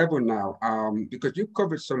another level now, because you've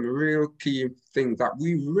covered some real key things that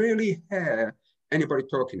we rarely hear anybody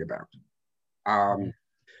talking about.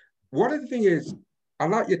 One of the things is, I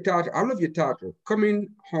like your title. I love your title, Coming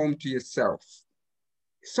Home to Yourself.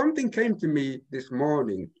 Something came to me this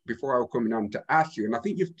morning before I was coming on to ask you, and I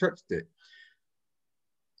think you've touched it.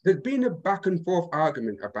 There's been a back and forth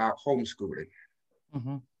argument about homeschooling.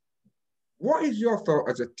 What is your thought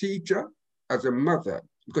as a teacher, as a mother?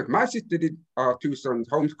 Because my sister did our two sons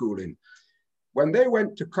homeschooling. When they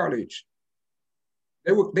went to college,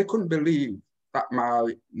 they couldn't believe that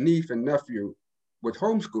my niece and nephew was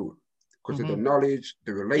homeschooled. Because of the knowledge,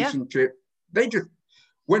 the relationship, they just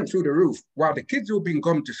went through the roof. While the kids who had been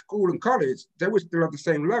going to school and college, they were still at the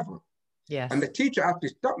same level. Yes. And the teacher actually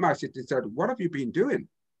stopped my sister and said, what have you been doing?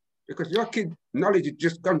 Because your kid knowledge had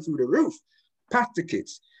just gone through the roof, past the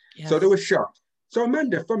kids. Yes. So they were shocked. So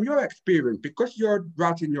Amanda, from your experience, because you're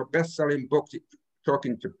writing your best-selling book,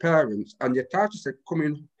 talking to parents, and your title said,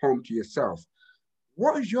 Coming Home to Yourself,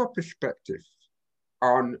 what is your perspective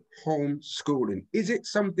on homeschooling? Is it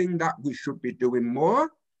something that we should be doing more,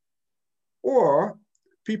 or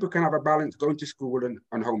people can have a balance going to school and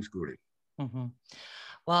homeschooling? Mm-hmm.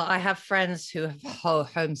 Well, I have friends who have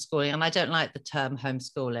homeschooling, and I don't like the term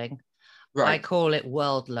homeschooling. Right. I call it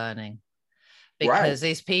world learning, because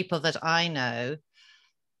these people that I know,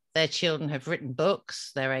 their children have written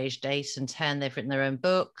books. They're aged 8 and 10. They've written their own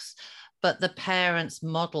books, but the parents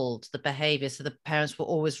modeled the behavior. So the parents were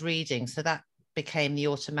always reading. So that became the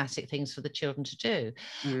automatic things for the children to do.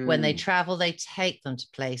 When they travel, they take them to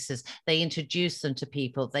places, they introduce them to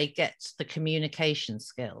people, they get the communication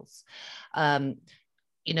skills, going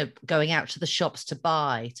out to the shops to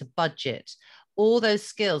buy, to budget, all those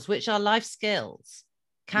skills, which are life skills,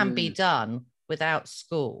 can be done without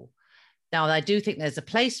school. Now, I do think there's a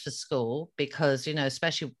place for school because,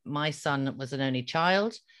 especially my son was an only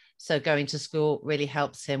child. So going to school really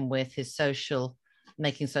helps him with his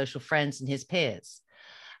making social friends and his peers.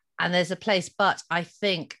 And there's a place, but I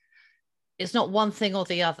think it's not one thing or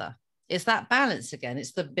the other. It's that balance again.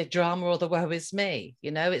 It's the big drama or the woe is me.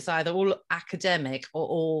 It's either all academic or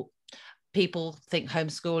all people think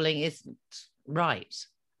homeschooling isn't right.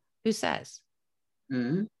 Who says?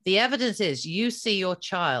 Mm-hmm. The evidence is you see your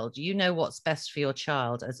child, you know what's best for your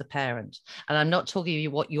child as a parent. And I'm not talking to you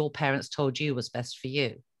what your parents told you was best for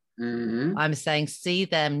you. Mm-hmm. I'm saying see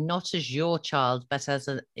them not as your child, but as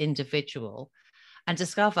an individual, and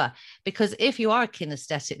discover. Because if you are a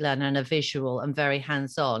kinesthetic learner and a visual and very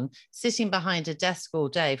hands-on, sitting behind a desk all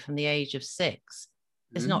day from the age of 6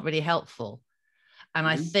 is not really helpful. And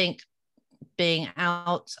I think being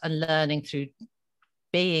out and learning through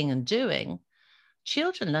being and doing,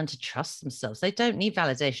 children learn to trust themselves. They don't need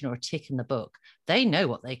validation or a tick in the book. They know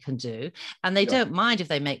what they can do, and they don't mind if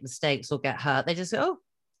they make mistakes or get hurt. They just go, oh,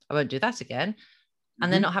 I won't do that again.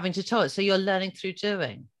 And they're not having to tell it. So you're learning through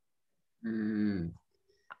doing. And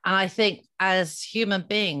I think as human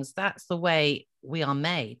beings, that's the way we are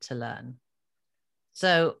made to learn.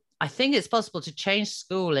 So I think it's possible to change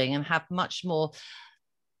schooling and have much more,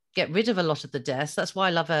 get rid of a lot of the desks. That's why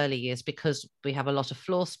I love early years, because we have a lot of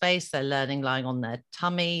floor space. They're learning lying on their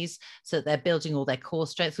tummies, so that they're building all their core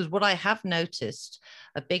strengths. Because what I have noticed,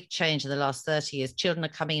 a big change in the last 30 years, children are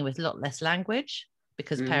coming in with a lot less language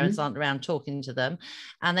because parents aren't around talking to them,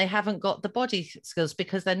 and they haven't got the body skills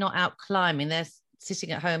because they're not out climbing. They're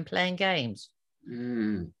sitting at home playing games.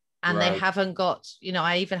 And they haven't got,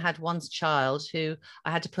 I even had one child who I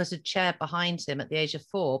had to put a chair behind him at the age of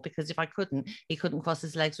 4, because if I couldn't, he couldn't cross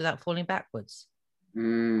his legs without falling backwards.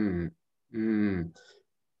 And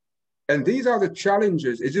these are the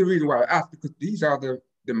challenges. It's the reason why I asked, because these are the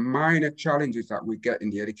minor challenges that we get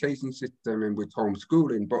in the education system and with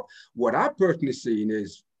homeschooling. But what I've personally seen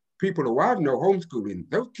is people who have no homeschooling,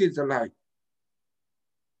 those kids are like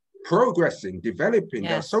progressing, developing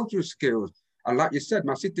their social skills. And like you said,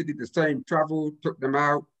 my sister did the same, travel, took them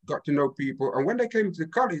out, got to know people. And when they came to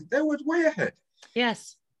college, they was way ahead.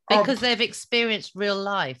 Yes, because they've experienced real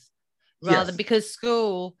life rather than because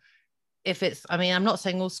school, I'm not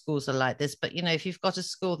saying all schools are like this, but, if you've got a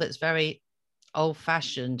school that's very old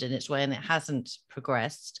fashioned in its way and it hasn't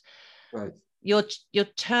progressed, you're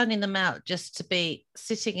turning them out just to be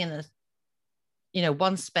sitting in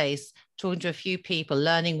one space, talking to a few people,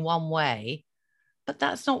 learning one way. But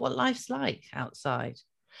that's not what life's like outside.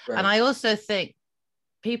 And I also think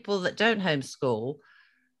people that don't homeschool,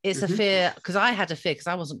 it's a fear, because I had a fear because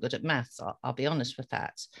I wasn't good at maths. I'll be honest with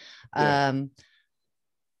that. And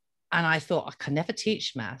I thought I can never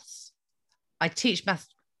teach maths. I teach maths,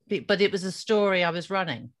 but it was a story I was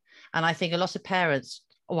running. And I think a lot of parents,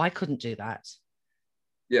 I couldn't do that.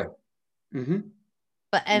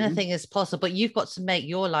 But anything is possible. But you've got to make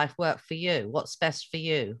your life work for you. What's best for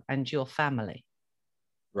you and your family.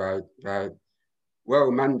 Right. Well,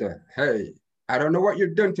 Amanda, hey, I don't know what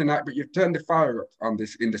you've done tonight, but you've turned the fire up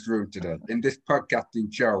in this room today, in this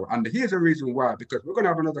podcasting show. And here's a reason why, because we're going to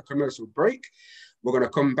have another commercial break. We're going to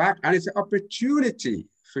come back, and it's an opportunity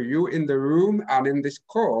for you in the room and in this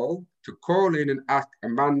call to call in and ask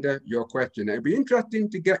Amanda your question. It'd be interesting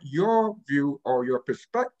to get your view or your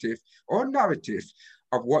perspective or narrative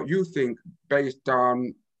of what you think based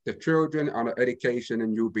on the children and education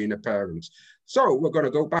and you being a parent. So we're going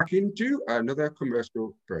to go back into another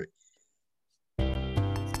commercial break.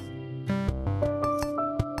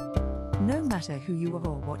 No matter who you are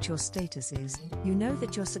or what your status is, you know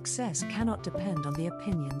that your success cannot depend on the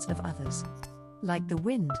opinions of others. Like the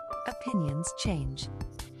wind, opinions change.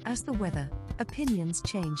 As the weather, opinions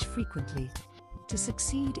change frequently. To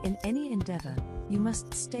succeed in any endeavor, you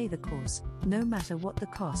must stay the course, no matter what the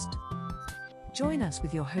cost. Join us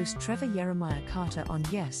with your host Trevor Jeremiah Carter on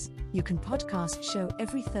Yes, You can podcast show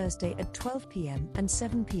every Thursday at 12 p.m. and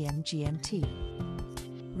 7 p.m. GMT.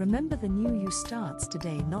 Remember, the new you starts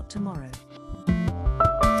today, not tomorrow.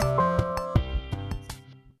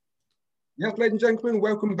 Yes, ladies and gentlemen,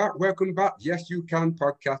 welcome back, welcome back. Yes, You Can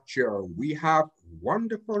podcast show. We have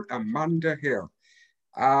wonderful Amanda here,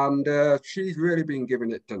 and she's really been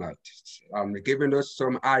giving it tonight and giving us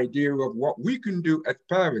some idea of what we can do as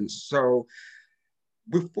parents. So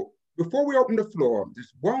before we open the floor,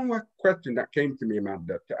 there's one more question that came to me,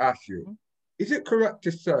 Amanda, to ask you. Is it correct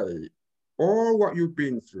to say all what you've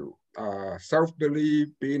been through, self-belief,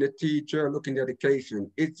 being a teacher, looking at education,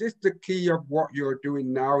 is this the key of what you're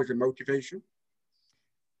doing now as a motivation?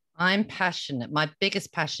 I'm passionate. My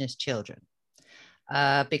biggest passion is children,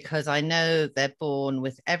 because I know they're born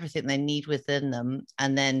with everything they need within them.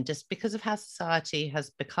 And then just because of how society has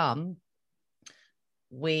become,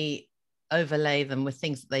 we overlay them with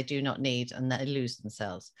things that they do not need and they lose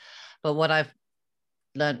themselves. But what I've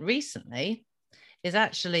learned recently is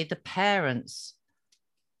actually the parents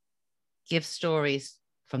give stories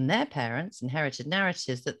from their parents, inherited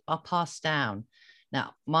narratives that are passed down.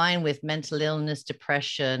 Now, mine with mental illness,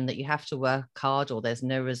 depression, that you have to work hard or there's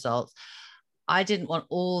no results. I didn't want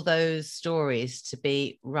all those stories to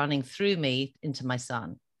be running through me into my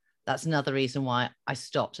son. That's another reason why I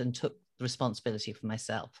stopped and took the responsibility for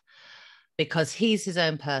myself, because he's his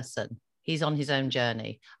own person. He's on his own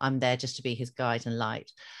journey. I'm there just to be his guide and light.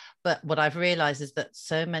 But what I've realized is that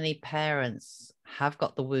so many parents have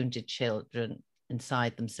got the wounded children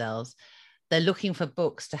inside themselves. They're looking for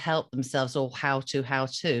books to help themselves or how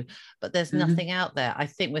to, but there's nothing out there. I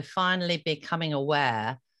think we're finally becoming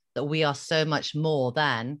aware that we are so much more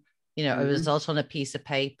than, a result on a piece of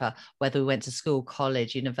paper, whether we went to school,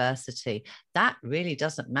 college, university. That really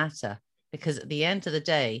doesn't matter, because at the end of the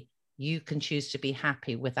day, you can choose to be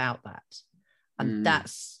happy without that. And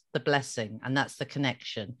that's the blessing, and that's the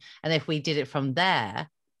connection. And if we did it from there,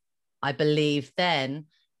 I believe then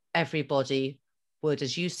everybody would,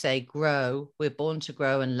 as you say, grow. We're born to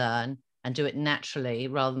grow and learn and do it naturally,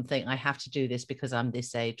 rather than think I have to do this because I'm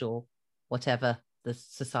this age or whatever the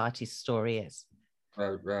society's story is.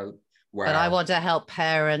 Wow. But I want to help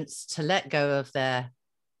parents to let go of their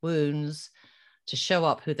wounds, to show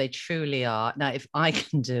up who they truly are. Now, if I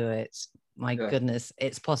can do it, my goodness,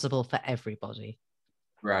 it's possible for everybody.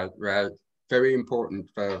 Right. Very important.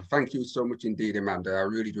 Thank you so much indeed, Amanda. I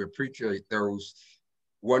really do appreciate those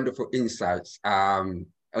wonderful insights.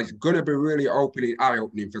 It's going to be really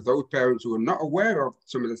eye-opening for those parents who are not aware of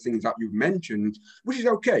some of the things that you've mentioned, which is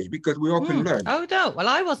okay, because we all can learn. Oh, no. Well,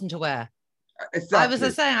 I wasn't aware. Exactly. I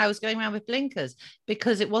was saying I was going around with blinkers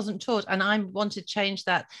because it wasn't taught, and I want to change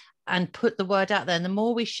that and put the word out there. And the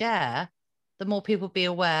more we share, the more people be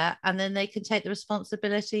aware, and then they can take the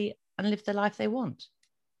responsibility and live the life they want.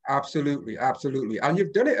 Absolutely. And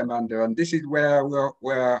you've done it, Amanda. And this is where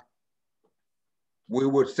we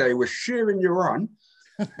would say we're cheering you on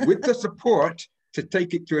with the support to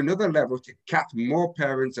take it to another level, to catch more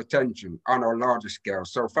parents' attention on a larger scale.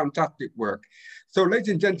 So fantastic work. So ladies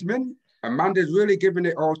and gentlemen, Amanda's really giving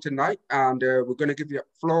it all tonight, and we're going to give you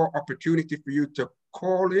a floor opportunity for you to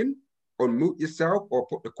call in, unmute yourself, or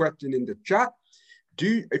put the question in the chat.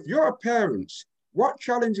 If you're a parent, what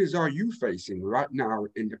challenges are you facing right now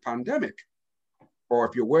in the pandemic? Or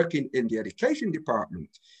if you're working in the education department,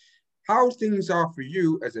 how things are for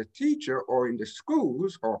you as a teacher, or in the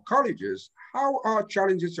schools or colleges, how are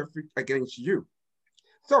challenges against you?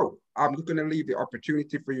 So I'm going to leave the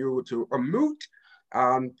opportunity for you to unmute,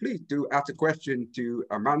 and please do ask a question to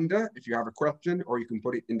Amanda if you have a question, or you can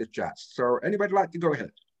put it in the chat. So anybody like to go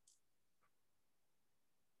ahead?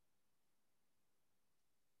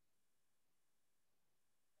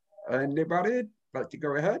 Anybody like to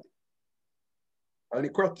go ahead? Any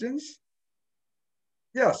questions?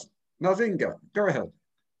 Yes, Nazinga, go ahead.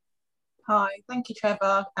 Hi, thank you,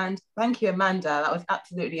 Trevor, and thank you, Amanda. That was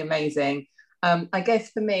absolutely amazing. I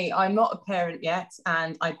guess for me, I'm not a parent yet,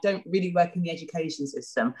 and I don't really work in the education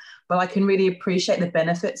system, but I can really appreciate the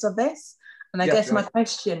benefits of this. And I guess my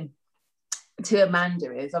question to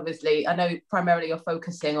Amanda is, obviously, I know primarily you're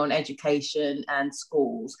focusing on education and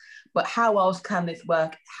schools, but how else can this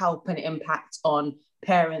work help and impact on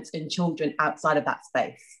parents and children outside of that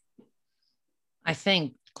space? I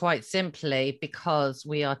think quite simply because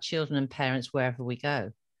we are children and parents wherever we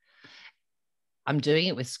go. I'm doing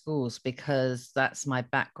it with schools because that's my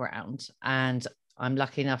background, and I'm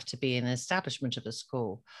lucky enough to be in an establishment of a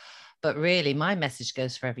school. But really, my message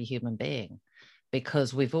goes for every human being,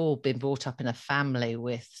 because we've all been brought up in a family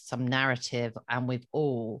with some narrative, and we've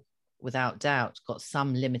all without doubt, got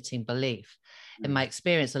some limiting belief. In my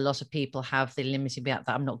experience, a lot of people have the limiting belief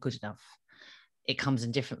that I'm not good enough. It comes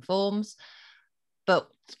in different forms, but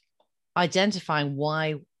identifying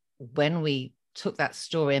why, when we took that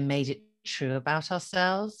story and made it true about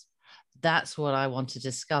ourselves, that's what I want to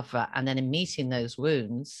discover. And then in meeting those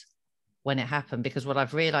wounds when it happened, because what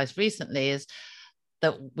I've realized recently is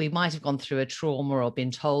that we might have gone through a trauma or been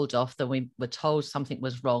told off, that we were told something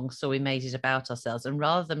was wrong, so we made it about ourselves. And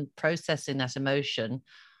rather than processing that emotion,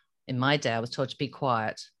 in my day, I was told to be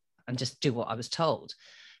quiet and just do what I was told.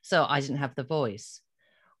 So I didn't have the voice.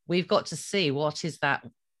 We've got to see what is that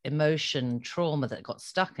emotion, trauma that got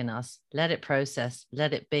stuck in us, let it process,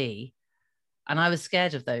 let it be. And I was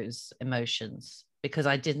scared of those emotions because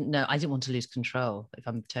I didn't want to lose control, if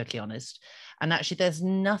I'm totally honest. And actually, there's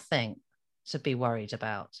nothing to be worried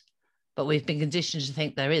about, but we've been conditioned to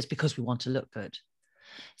think there is because we want to look good.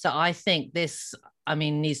 So I think this,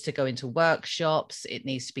 needs to go into workshops. It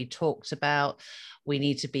needs to be talked about. We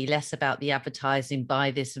need to be less about the advertising,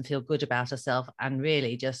 buy this and feel good about ourselves, and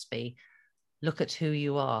really just be, look at who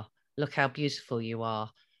you are. Look how beautiful you are.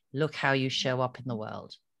 Look how you show up in the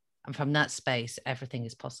world. And from that space, everything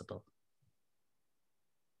is possible.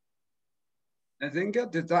 Nzinga,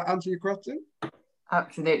 did that answer your question?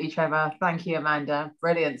 Absolutely, Trevor. Thank you, Amanda.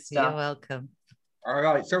 Brilliant stuff. You're welcome. All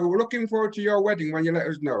right. So we're looking forward to your wedding when you let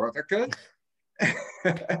us know. Okay?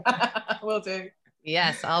 Will do.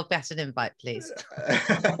 Yes, I'll get an invite, please.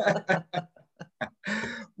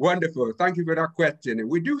 Wonderful. Thank you for that question. And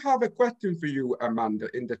we do have a question for you, Amanda,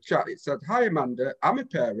 in the chat. It said, "Hi, Amanda. I'm a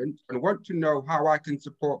parent and want to know how I can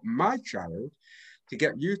support my child to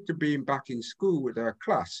get used to being back in school with her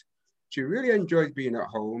class. She really enjoys being at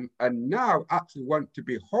home and now actually wants to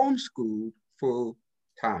be homeschooled full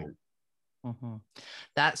time." Mm-hmm.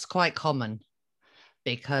 That's quite common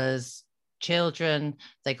because children,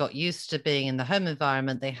 they got used to being in the home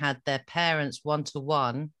environment. They had their parents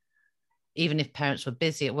one-to-one. Even if parents were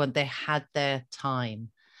busy at work, they had their time.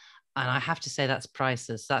 And I have to say that's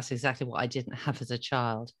priceless. That's exactly what I didn't have as a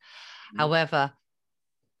child. However,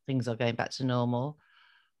 things are going back to normal.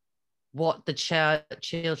 What the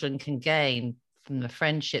children can gain from the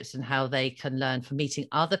friendships and how they can learn from meeting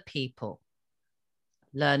other people,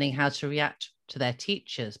 learning how to react to their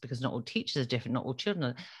teachers, because not all teachers are different, not all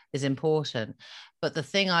children is important. But the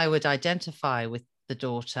thing I would identify with the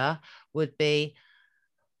daughter would be,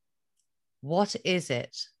 what is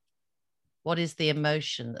it? What is the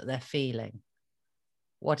emotion that they're feeling?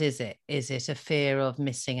 What is it? Is it a fear of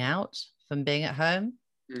missing out from being at home?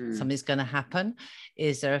 Something's going to happen.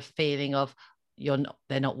 Is there a feeling of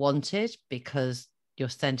they're not wanted because you're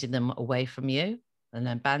sending them away from you, an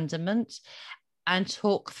abandonment? And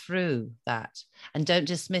talk through that and don't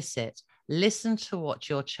dismiss it. Listen to what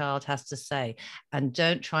your child has to say and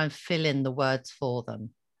don't try and fill in the words for them.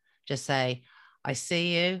 Just say, I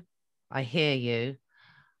see you, I hear you,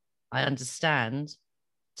 I understand.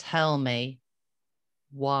 Tell me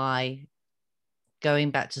why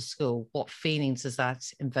going back to school, what feelings does that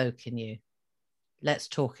invoke in you? Let's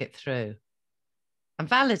talk it through and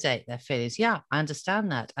validate their feelings. Yeah, I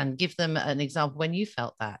understand that. And give them an example when you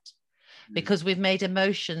felt that. Because we've made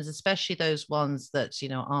emotions, especially those ones that,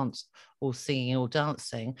 aren't all singing or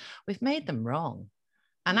dancing, we've made them wrong.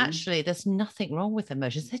 And actually, there's nothing wrong with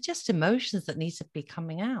emotions. They're just emotions that need to be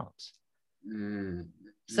coming out.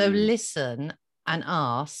 So listen and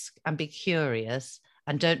ask and be curious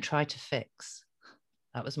and don't try to fix.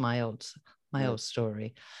 That was my old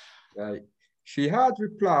story. Right. She had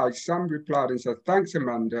replied, Sam replied and said, "Thanks,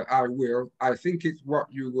 Amanda, I will. I think it's what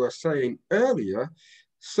you were saying earlier.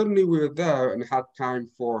 Suddenly we were there and had time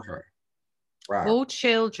for her." Wow. All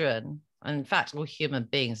children, and in fact, all human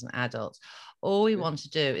beings and adults, all we want to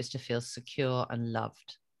do is to feel secure and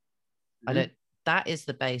loved. That is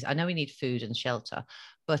the base. I know we need food and shelter,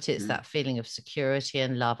 but it's that feeling of security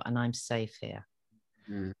and love, and I'm safe here.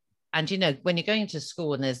 And, when you're going to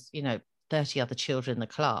school and there's, 30 other children in the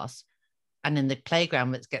class, and in the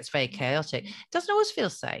playground it gets very chaotic, it doesn't always feel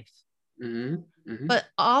safe. But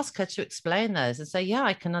ask her to explain those and say, yeah,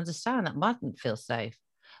 I can understand that mightn't feel safe.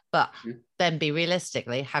 But then be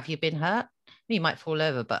realistically, have you been hurt? You might fall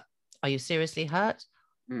over, but are you seriously hurt?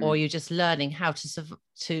 Or are you just learning how to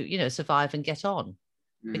survive and get on?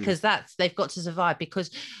 Because they've got to survive. Because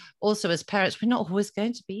also as parents, we're not always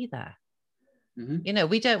going to be there.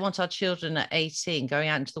 We don't want our children at 18 going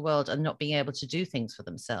out into the world and not being able to do things for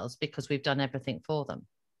themselves because we've done everything for them.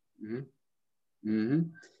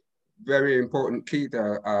 Very important key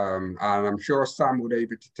there. And I'm sure Sam would be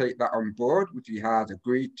able to take that on board, which he has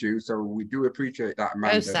agreed to. So we do appreciate that,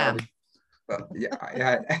 Amanda. Oh, Sam. But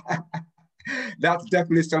yeah. That's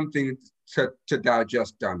definitely something to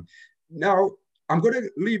digest on. Now, I'm going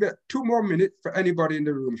to leave it 2 more minutes for anybody in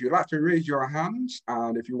the room. If you'd like to raise your hands,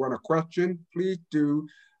 and if you want a question, please do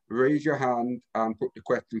raise your hand and put the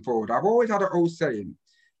question forward. I've always had an old saying,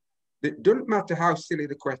 it doesn't matter how silly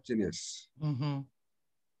the question is. Mm-hmm.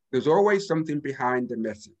 There's always something behind the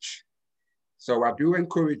message. So I do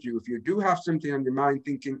encourage you, if you do have something on your mind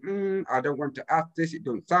thinking, I don't want to ask this, it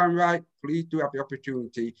doesn't sound right, please do have the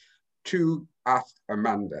opportunity to ask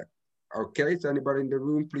Amanda. Okay, so anybody in the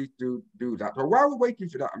room, please do that. But while we're waiting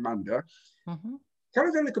for that, Amanda, tell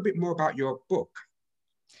us a little bit more about your book.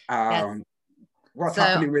 Yes. What's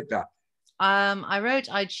happening with that? I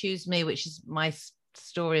wrote I Choose Me, which is my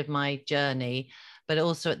story of my journey, but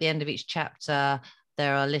also at the end of each chapter,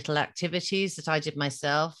 there are little activities that I did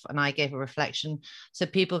myself, and I gave a reflection so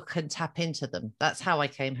people can tap into them. That's how I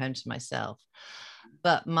came home to myself.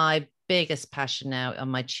 But my biggest passion now on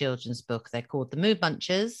my children's book, they're called The Mood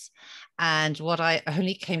Munchers. And what I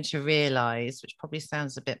only came to realize, which probably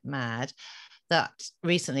sounds a bit mad, that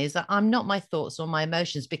recently is that I'm not my thoughts or my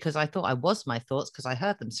emotions, because I thought I was my thoughts because I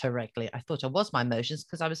heard them so regularly. I thought I was my emotions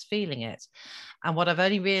because I was feeling it. And what I've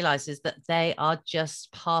only realized is that they are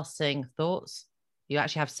just passing thoughts. You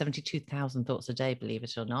actually have 72,000 thoughts a day, believe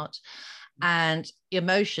it or not. And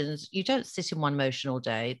emotions, you don't sit in one emotion all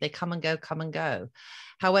day. They come and go, come and go.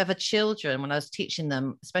 However, children, when I was teaching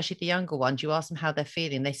them, especially the younger ones, you ask them how they're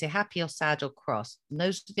feeling. They say happy or sad or cross. And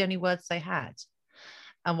those are the only words they had.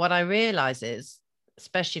 And what I realize is,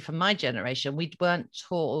 especially from my generation, we weren't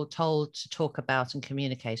told to talk about and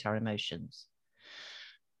communicate our emotions.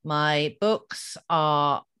 My books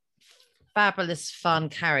are fabulous, fun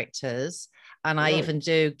characters. And I even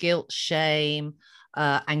do guilt, shame,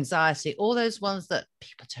 anxiety, all those ones that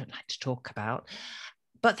people don't like to talk about.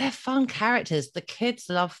 But they're fun characters. The kids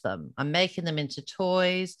love them. I'm making them into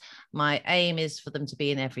toys. My aim is for them to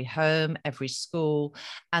be in every home, every school,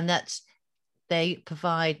 and that they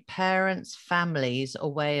provide parents, families a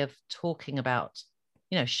way of talking about,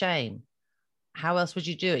 shame. How else would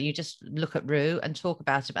you do it? You just look at Rue and talk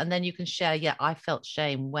about it. And then you can share, I felt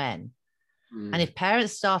shame when. And if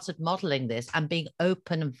parents started modeling this and being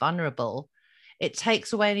open and vulnerable, it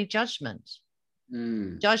takes away any judgment.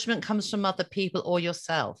 Judgment comes from other people or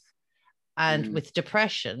yourself. And with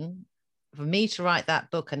depression, for me to write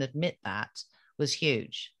that book and admit that was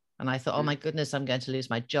huge. And I thought, oh my goodness, I'm going to lose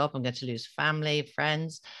my job. I'm going to lose family,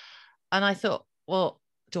 friends. And I thought, well,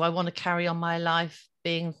 do I want to carry on my life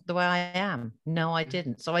being the way I am? No, I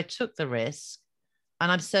didn't. So I took the risk.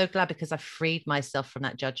 And I'm so glad, because I freed myself from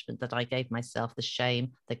that judgment that I gave myself, the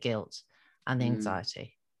shame, the guilt, and the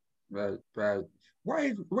anxiety. Right. What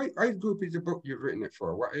age group is the book you've written it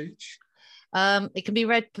for? What age? It can be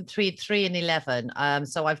read between 3 and 11.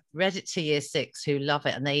 So I've read it to year 6 who love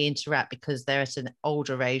it, and they interact because they're at an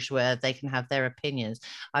older age where they can have their opinions.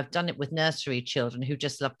 I've done it with nursery children who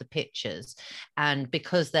just love the pictures, and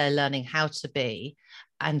because they're learning how to be.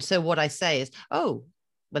 And so what I say is,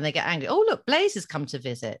 when they get angry, look, Blaze has come to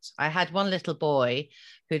visit. I had one little boy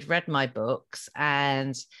who'd read my books,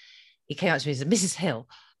 and he came up to me and said, Mrs. Hill,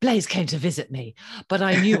 Blaze came to visit me, but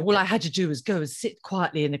I knew all I had to do was go and sit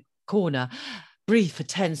quietly in a corner, breathe for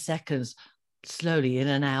 10 seconds, slowly in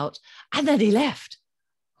and out, and then he left.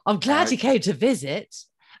 I'm glad he came to visit.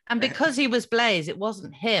 And because he was Blaze, it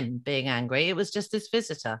wasn't him being angry, it was just his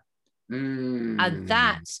visitor. And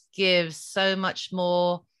that gives so much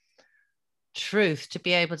more truth to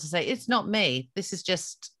be able to say, it's not me, this is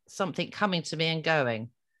just something coming to me and going.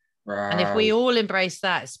 And if we all embrace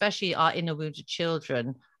that, especially our inner wounded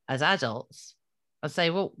children as adults, and say,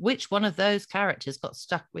 well, which one of those characters got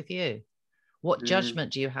stuck with you? What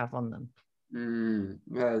judgment do you have on them?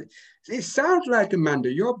 Well, it sounds like,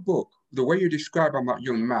 Amanda, your book, the way you describe that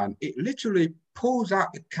young man, it literally pulls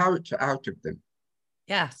out the character out of them.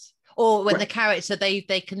 Yes. Or when the character, they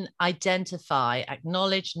can identify,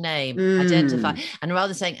 acknowledge, name, identify. And rather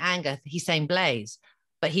than saying anger, he's saying Blaze.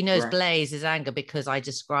 But he knows Blaze is anger because I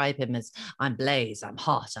describe him as, I'm Blaze, I'm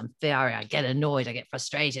hot, I'm fiery, I get annoyed, I get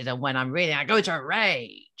frustrated. And when I'm really, I go into a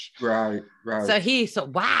rage. Right. So he thought,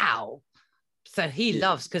 wow. So he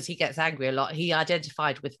loves, because he gets angry a lot. He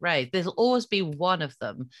identified with rage. There'll always be one of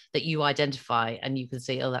them that you identify and you can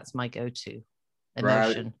see, that's my go-to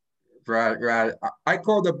emotion. Right. I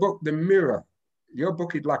call the book The Mirror. Your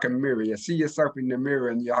book is like a mirror. You see yourself in the mirror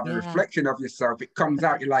and you have a reflection of yourself. It comes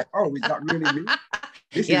out, you're like, oh, is that really me?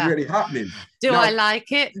 This is really happening. Do I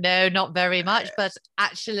like it? No, not very much. But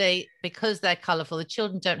actually, because they're colourful, the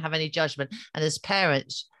children don't have any judgment. And as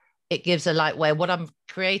parents, it gives a light way. What I'm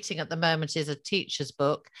creating at the moment is a teacher's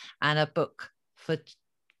book and a book for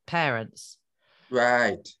parents.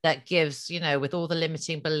 Right. that gives, you know, with all the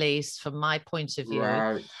limiting beliefs from my point of view,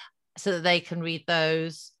 Right. so that they can read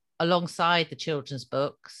those alongside the children's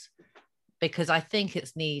books, because I think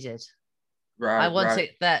it's needed. Right. I want Right.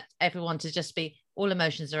 it that everyone to just be, all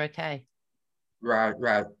emotions are okay. Right.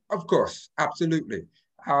 Right. Of course. Absolutely.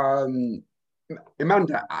 Amanda,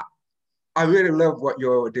 I really love what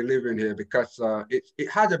you're delivering here, because it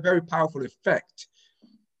has a very powerful effect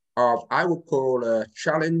of, I would call,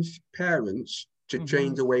 challenge parents to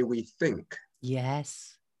change the way we think.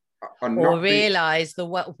 Yes. And Or not be realize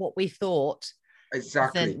what we thought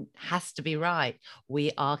exactly. then has to be right.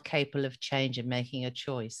 We are capable of change and making a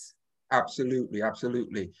choice. Absolutely,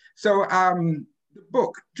 absolutely. So the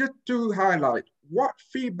book, just to highlight, what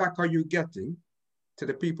feedback are you getting to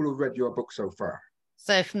the people who read your book so far?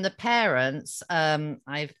 So from the parents,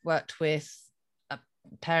 I've worked with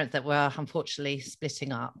parents that were unfortunately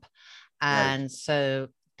splitting up. And Right. so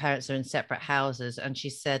parents are in separate houses. And she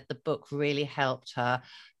said the book really helped her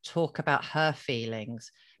talk about her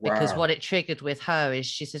feelings, because Wow. what it triggered with her is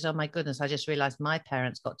she says, oh my goodness, I just realized my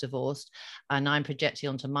parents got divorced and I'm projecting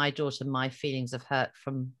onto my daughter my feelings of hurt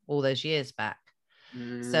from all those years back.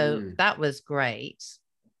 So that was great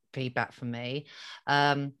feedback from me.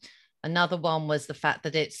 Another one was the fact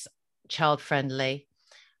that it's child friendly,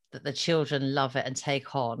 that the children love it and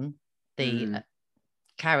take on the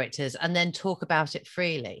characters and then talk about it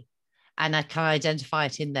freely. And I can identify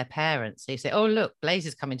it in their parents. So you say, oh, look, Blaze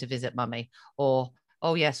is coming to visit mummy. Or,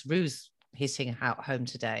 oh, yes, Rue's hitting out home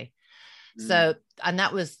today. So, and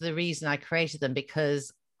that was the reason I created them,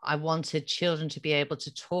 because I wanted children to be able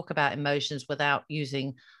to talk about emotions without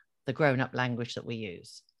using the grown-up language that we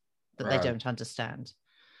use, that they don't understand.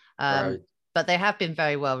 But they have been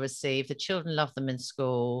very well received. The children love them in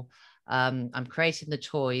school. I'm creating the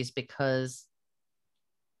toys because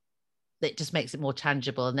it just makes it more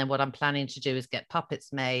tangible. And then what I'm planning to do is get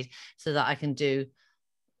puppets made so that I can do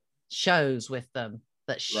shows with them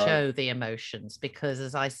that show the emotions. Because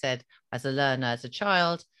as I said, as a learner, as a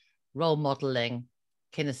child, role modeling,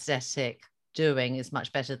 kinesthetic, doing is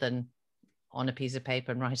much better than on a piece of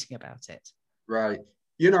paper and writing about it. Right.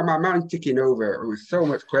 You know, my mind's ticking over with so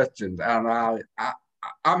much questions, and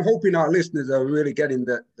I'm hoping our listeners are really getting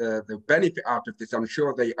the benefit out of this. I'm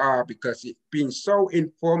sure they are, because it's been so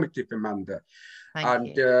informative, Amanda.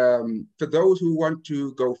 Thank you. And for those who want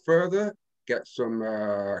to go further, get some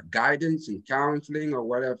guidance and counseling or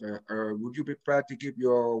whatever, would you be prepared to give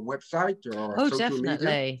your website or social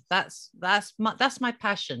media? That's my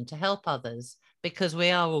passion, to help others, because we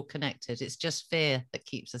are all connected. It's just fear that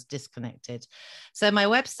keeps us disconnected. So my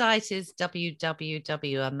website is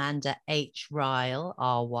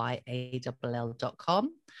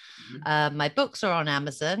www.amandahryle.com. My books are on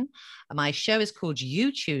Amazon. My show is called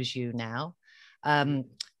You Choose You now.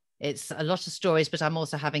 It's a lot of stories, but I'm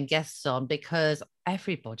also having guests on, because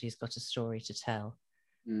everybody's got a story to tell.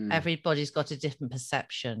 Everybody's got a different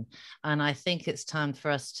perception. And I think it's time for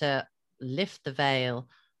us to lift the veil,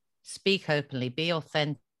 speak openly, be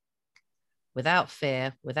authentic, without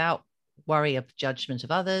fear, without worry of judgment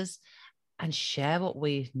of others, and share what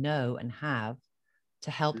we know and have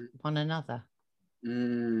to help one another.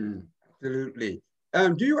 Absolutely.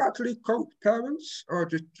 Do you actually coach parents or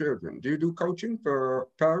just children? Do you do coaching for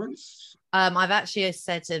parents? I've actually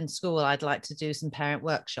said in school I'd like to do some parent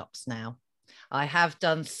workshops now. I have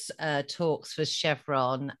done talks for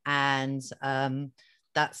Chevron, and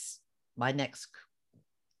that's my next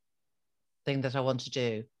thing that I want to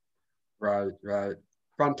do. Right, right.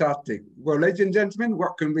 Fantastic. Well, ladies and gentlemen,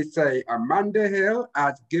 what can we say? Amanda Hill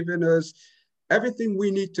has given us everything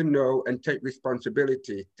we need to know and take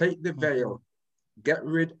responsibility. Take the veil. Get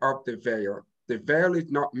rid of the veil. The veil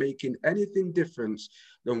is not making anything different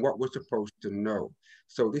than what we're supposed to know.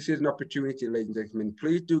 So this is an opportunity, ladies and gentlemen.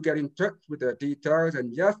 Please do get in touch with the details.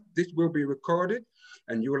 And yes, this will be recorded,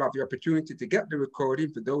 and you will have the opportunity to get the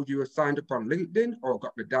recording. For those of you who have signed up on LinkedIn or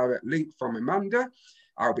got the direct link from Amanda,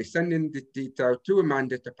 I'll be sending the details to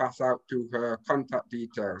Amanda to pass out to her contact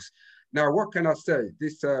details. Now, what can I say?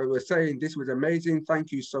 We're saying this was amazing.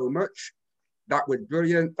 Thank you so much. That was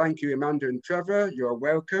brilliant. Thank you, Amanda and Trevor. You're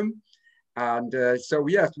welcome. And so,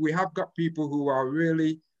 yes, we have got people who are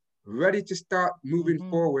really ready to start moving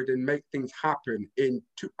forward and make things happen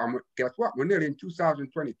guess what? We're nearly in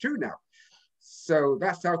 2022 now. So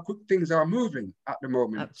that's how quick things are moving at the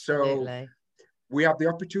moment. Absolutely. So we have the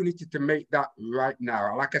opportunity to make that right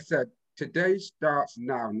now. Like I said, today starts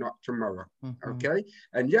now, not tomorrow. Okay.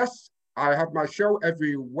 And yes, I have my show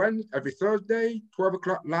every Thursday, 12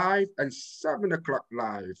 o'clock live and 7 o'clock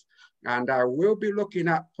live. And I will be looking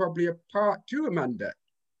at probably a part 2, Amanda,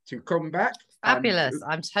 to come back. Fabulous.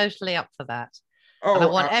 I'm totally up for that. Oh, and I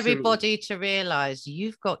want absolutely. everybody to realize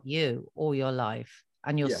you've got you all your life,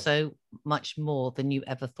 and you're Yes. so much more than you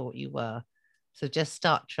ever thought you were. So just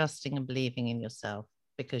start trusting and believing in yourself,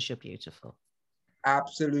 because you're beautiful.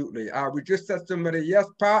 Absolutely. We just said somebody, yes,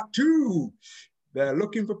 part 2. They're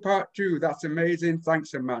looking for part 2. That's amazing.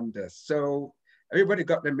 Thanks, Amanda. So everybody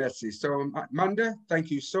got the message. So Amanda,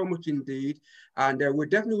 thank you so much indeed. And we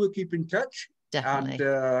definitely will keep in touch. Definitely.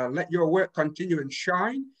 And let your work continue and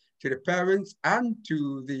shine to the parents and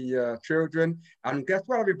to the children. And guess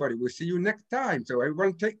what, everybody? We'll see you next time. So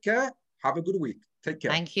everyone take care. Have a good week. Take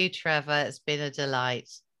care. Thank you, Trevor. It's been a delight.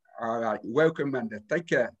 All right. Welcome, Amanda. Take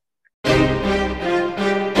care.